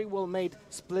was a very well made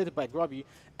split by Grubby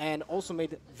and also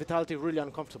made Vitality really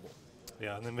uncomfortable.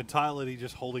 Yeah, and then Vitality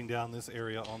just holding down this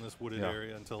area on this wooded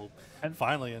area until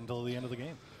finally until the end of the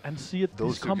game. And see it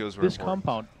this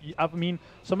compound. I mean,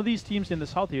 some of these teams in the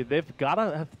south here, they've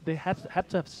gotta have had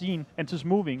to have seen Entis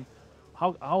moving.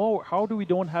 How do we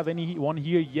don't have anyone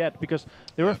here yet? Because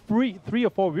there are 3 or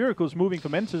 4 vehicles moving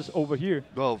from Entis over here.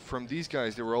 Well, from these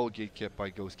guys, they were all gate-kept by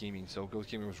Ghost Gaming. So Ghost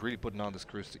Gaming was really putting on the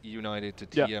screws to E United, to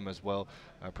TM as well.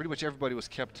 Pretty much everybody was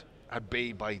kept at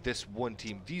bay by this one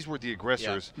team. These were the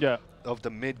aggressors of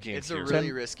the mid-game. It's a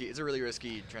really risky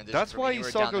transition. That's why you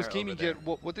saw Ghost Gaming get,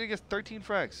 what did he get, 13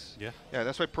 frags? Yeah. Yeah,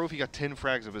 that's why Profi got 10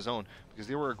 frags of his own, because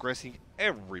they were aggressing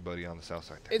everybody on the south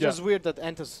side. It's just weird that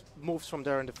Entus moves from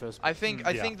there in the first place. I think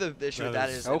the issue with that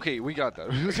is okay. We got that.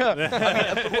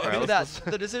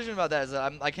 The decision about that is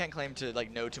I can't claim to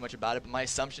like know too much about it, but my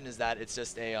assumption is that it's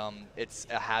just it's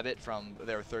a habit from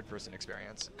their third-person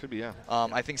experience. Could be, yeah.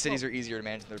 I think cities are easier to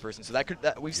manage in third person, so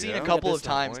we've seen a couple of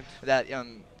times that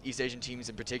East Asian teams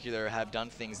in particular have done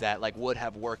things that like would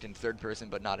have worked in third person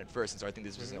but not in first, and so I think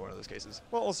this was one of those cases.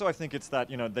 Well, also I think it's that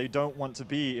they don't want to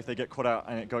be, if they get caught out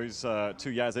and it goes to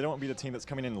Yaz, they don't want to be the team that's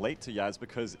coming in late to Yaz,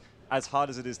 because as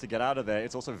hard as it is to get out of there,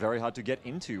 it's also very hard to get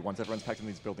into once everyone's packed in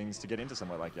these buildings to get into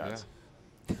somewhere like Yaz.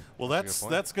 Yeah. Well,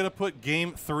 that's going to put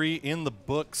Game 3 in the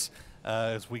books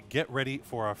as we get ready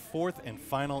for our fourth and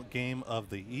final game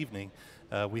of the evening.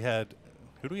 We had.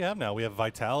 Who do we have now? We have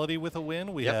Vitality with a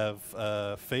win. We have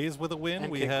FaZe with a win.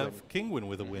 And we have Kingwin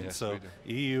with a win. Yes, so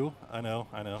EU, I know.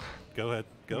 Go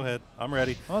ahead. I'm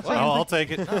ready. I'll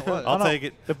take it. I'll take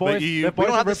it. The boys, we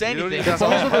don't have to say anything. The boys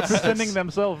are representing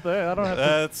themselves there. I don't have to.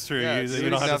 That's true. Yeah, you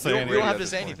don't have to say anything. We don't have to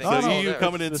say anything. So EU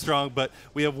coming in strong, but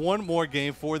we have one more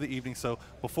game for the evening. So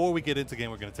before we get into game,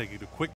 we're going to take you to a quick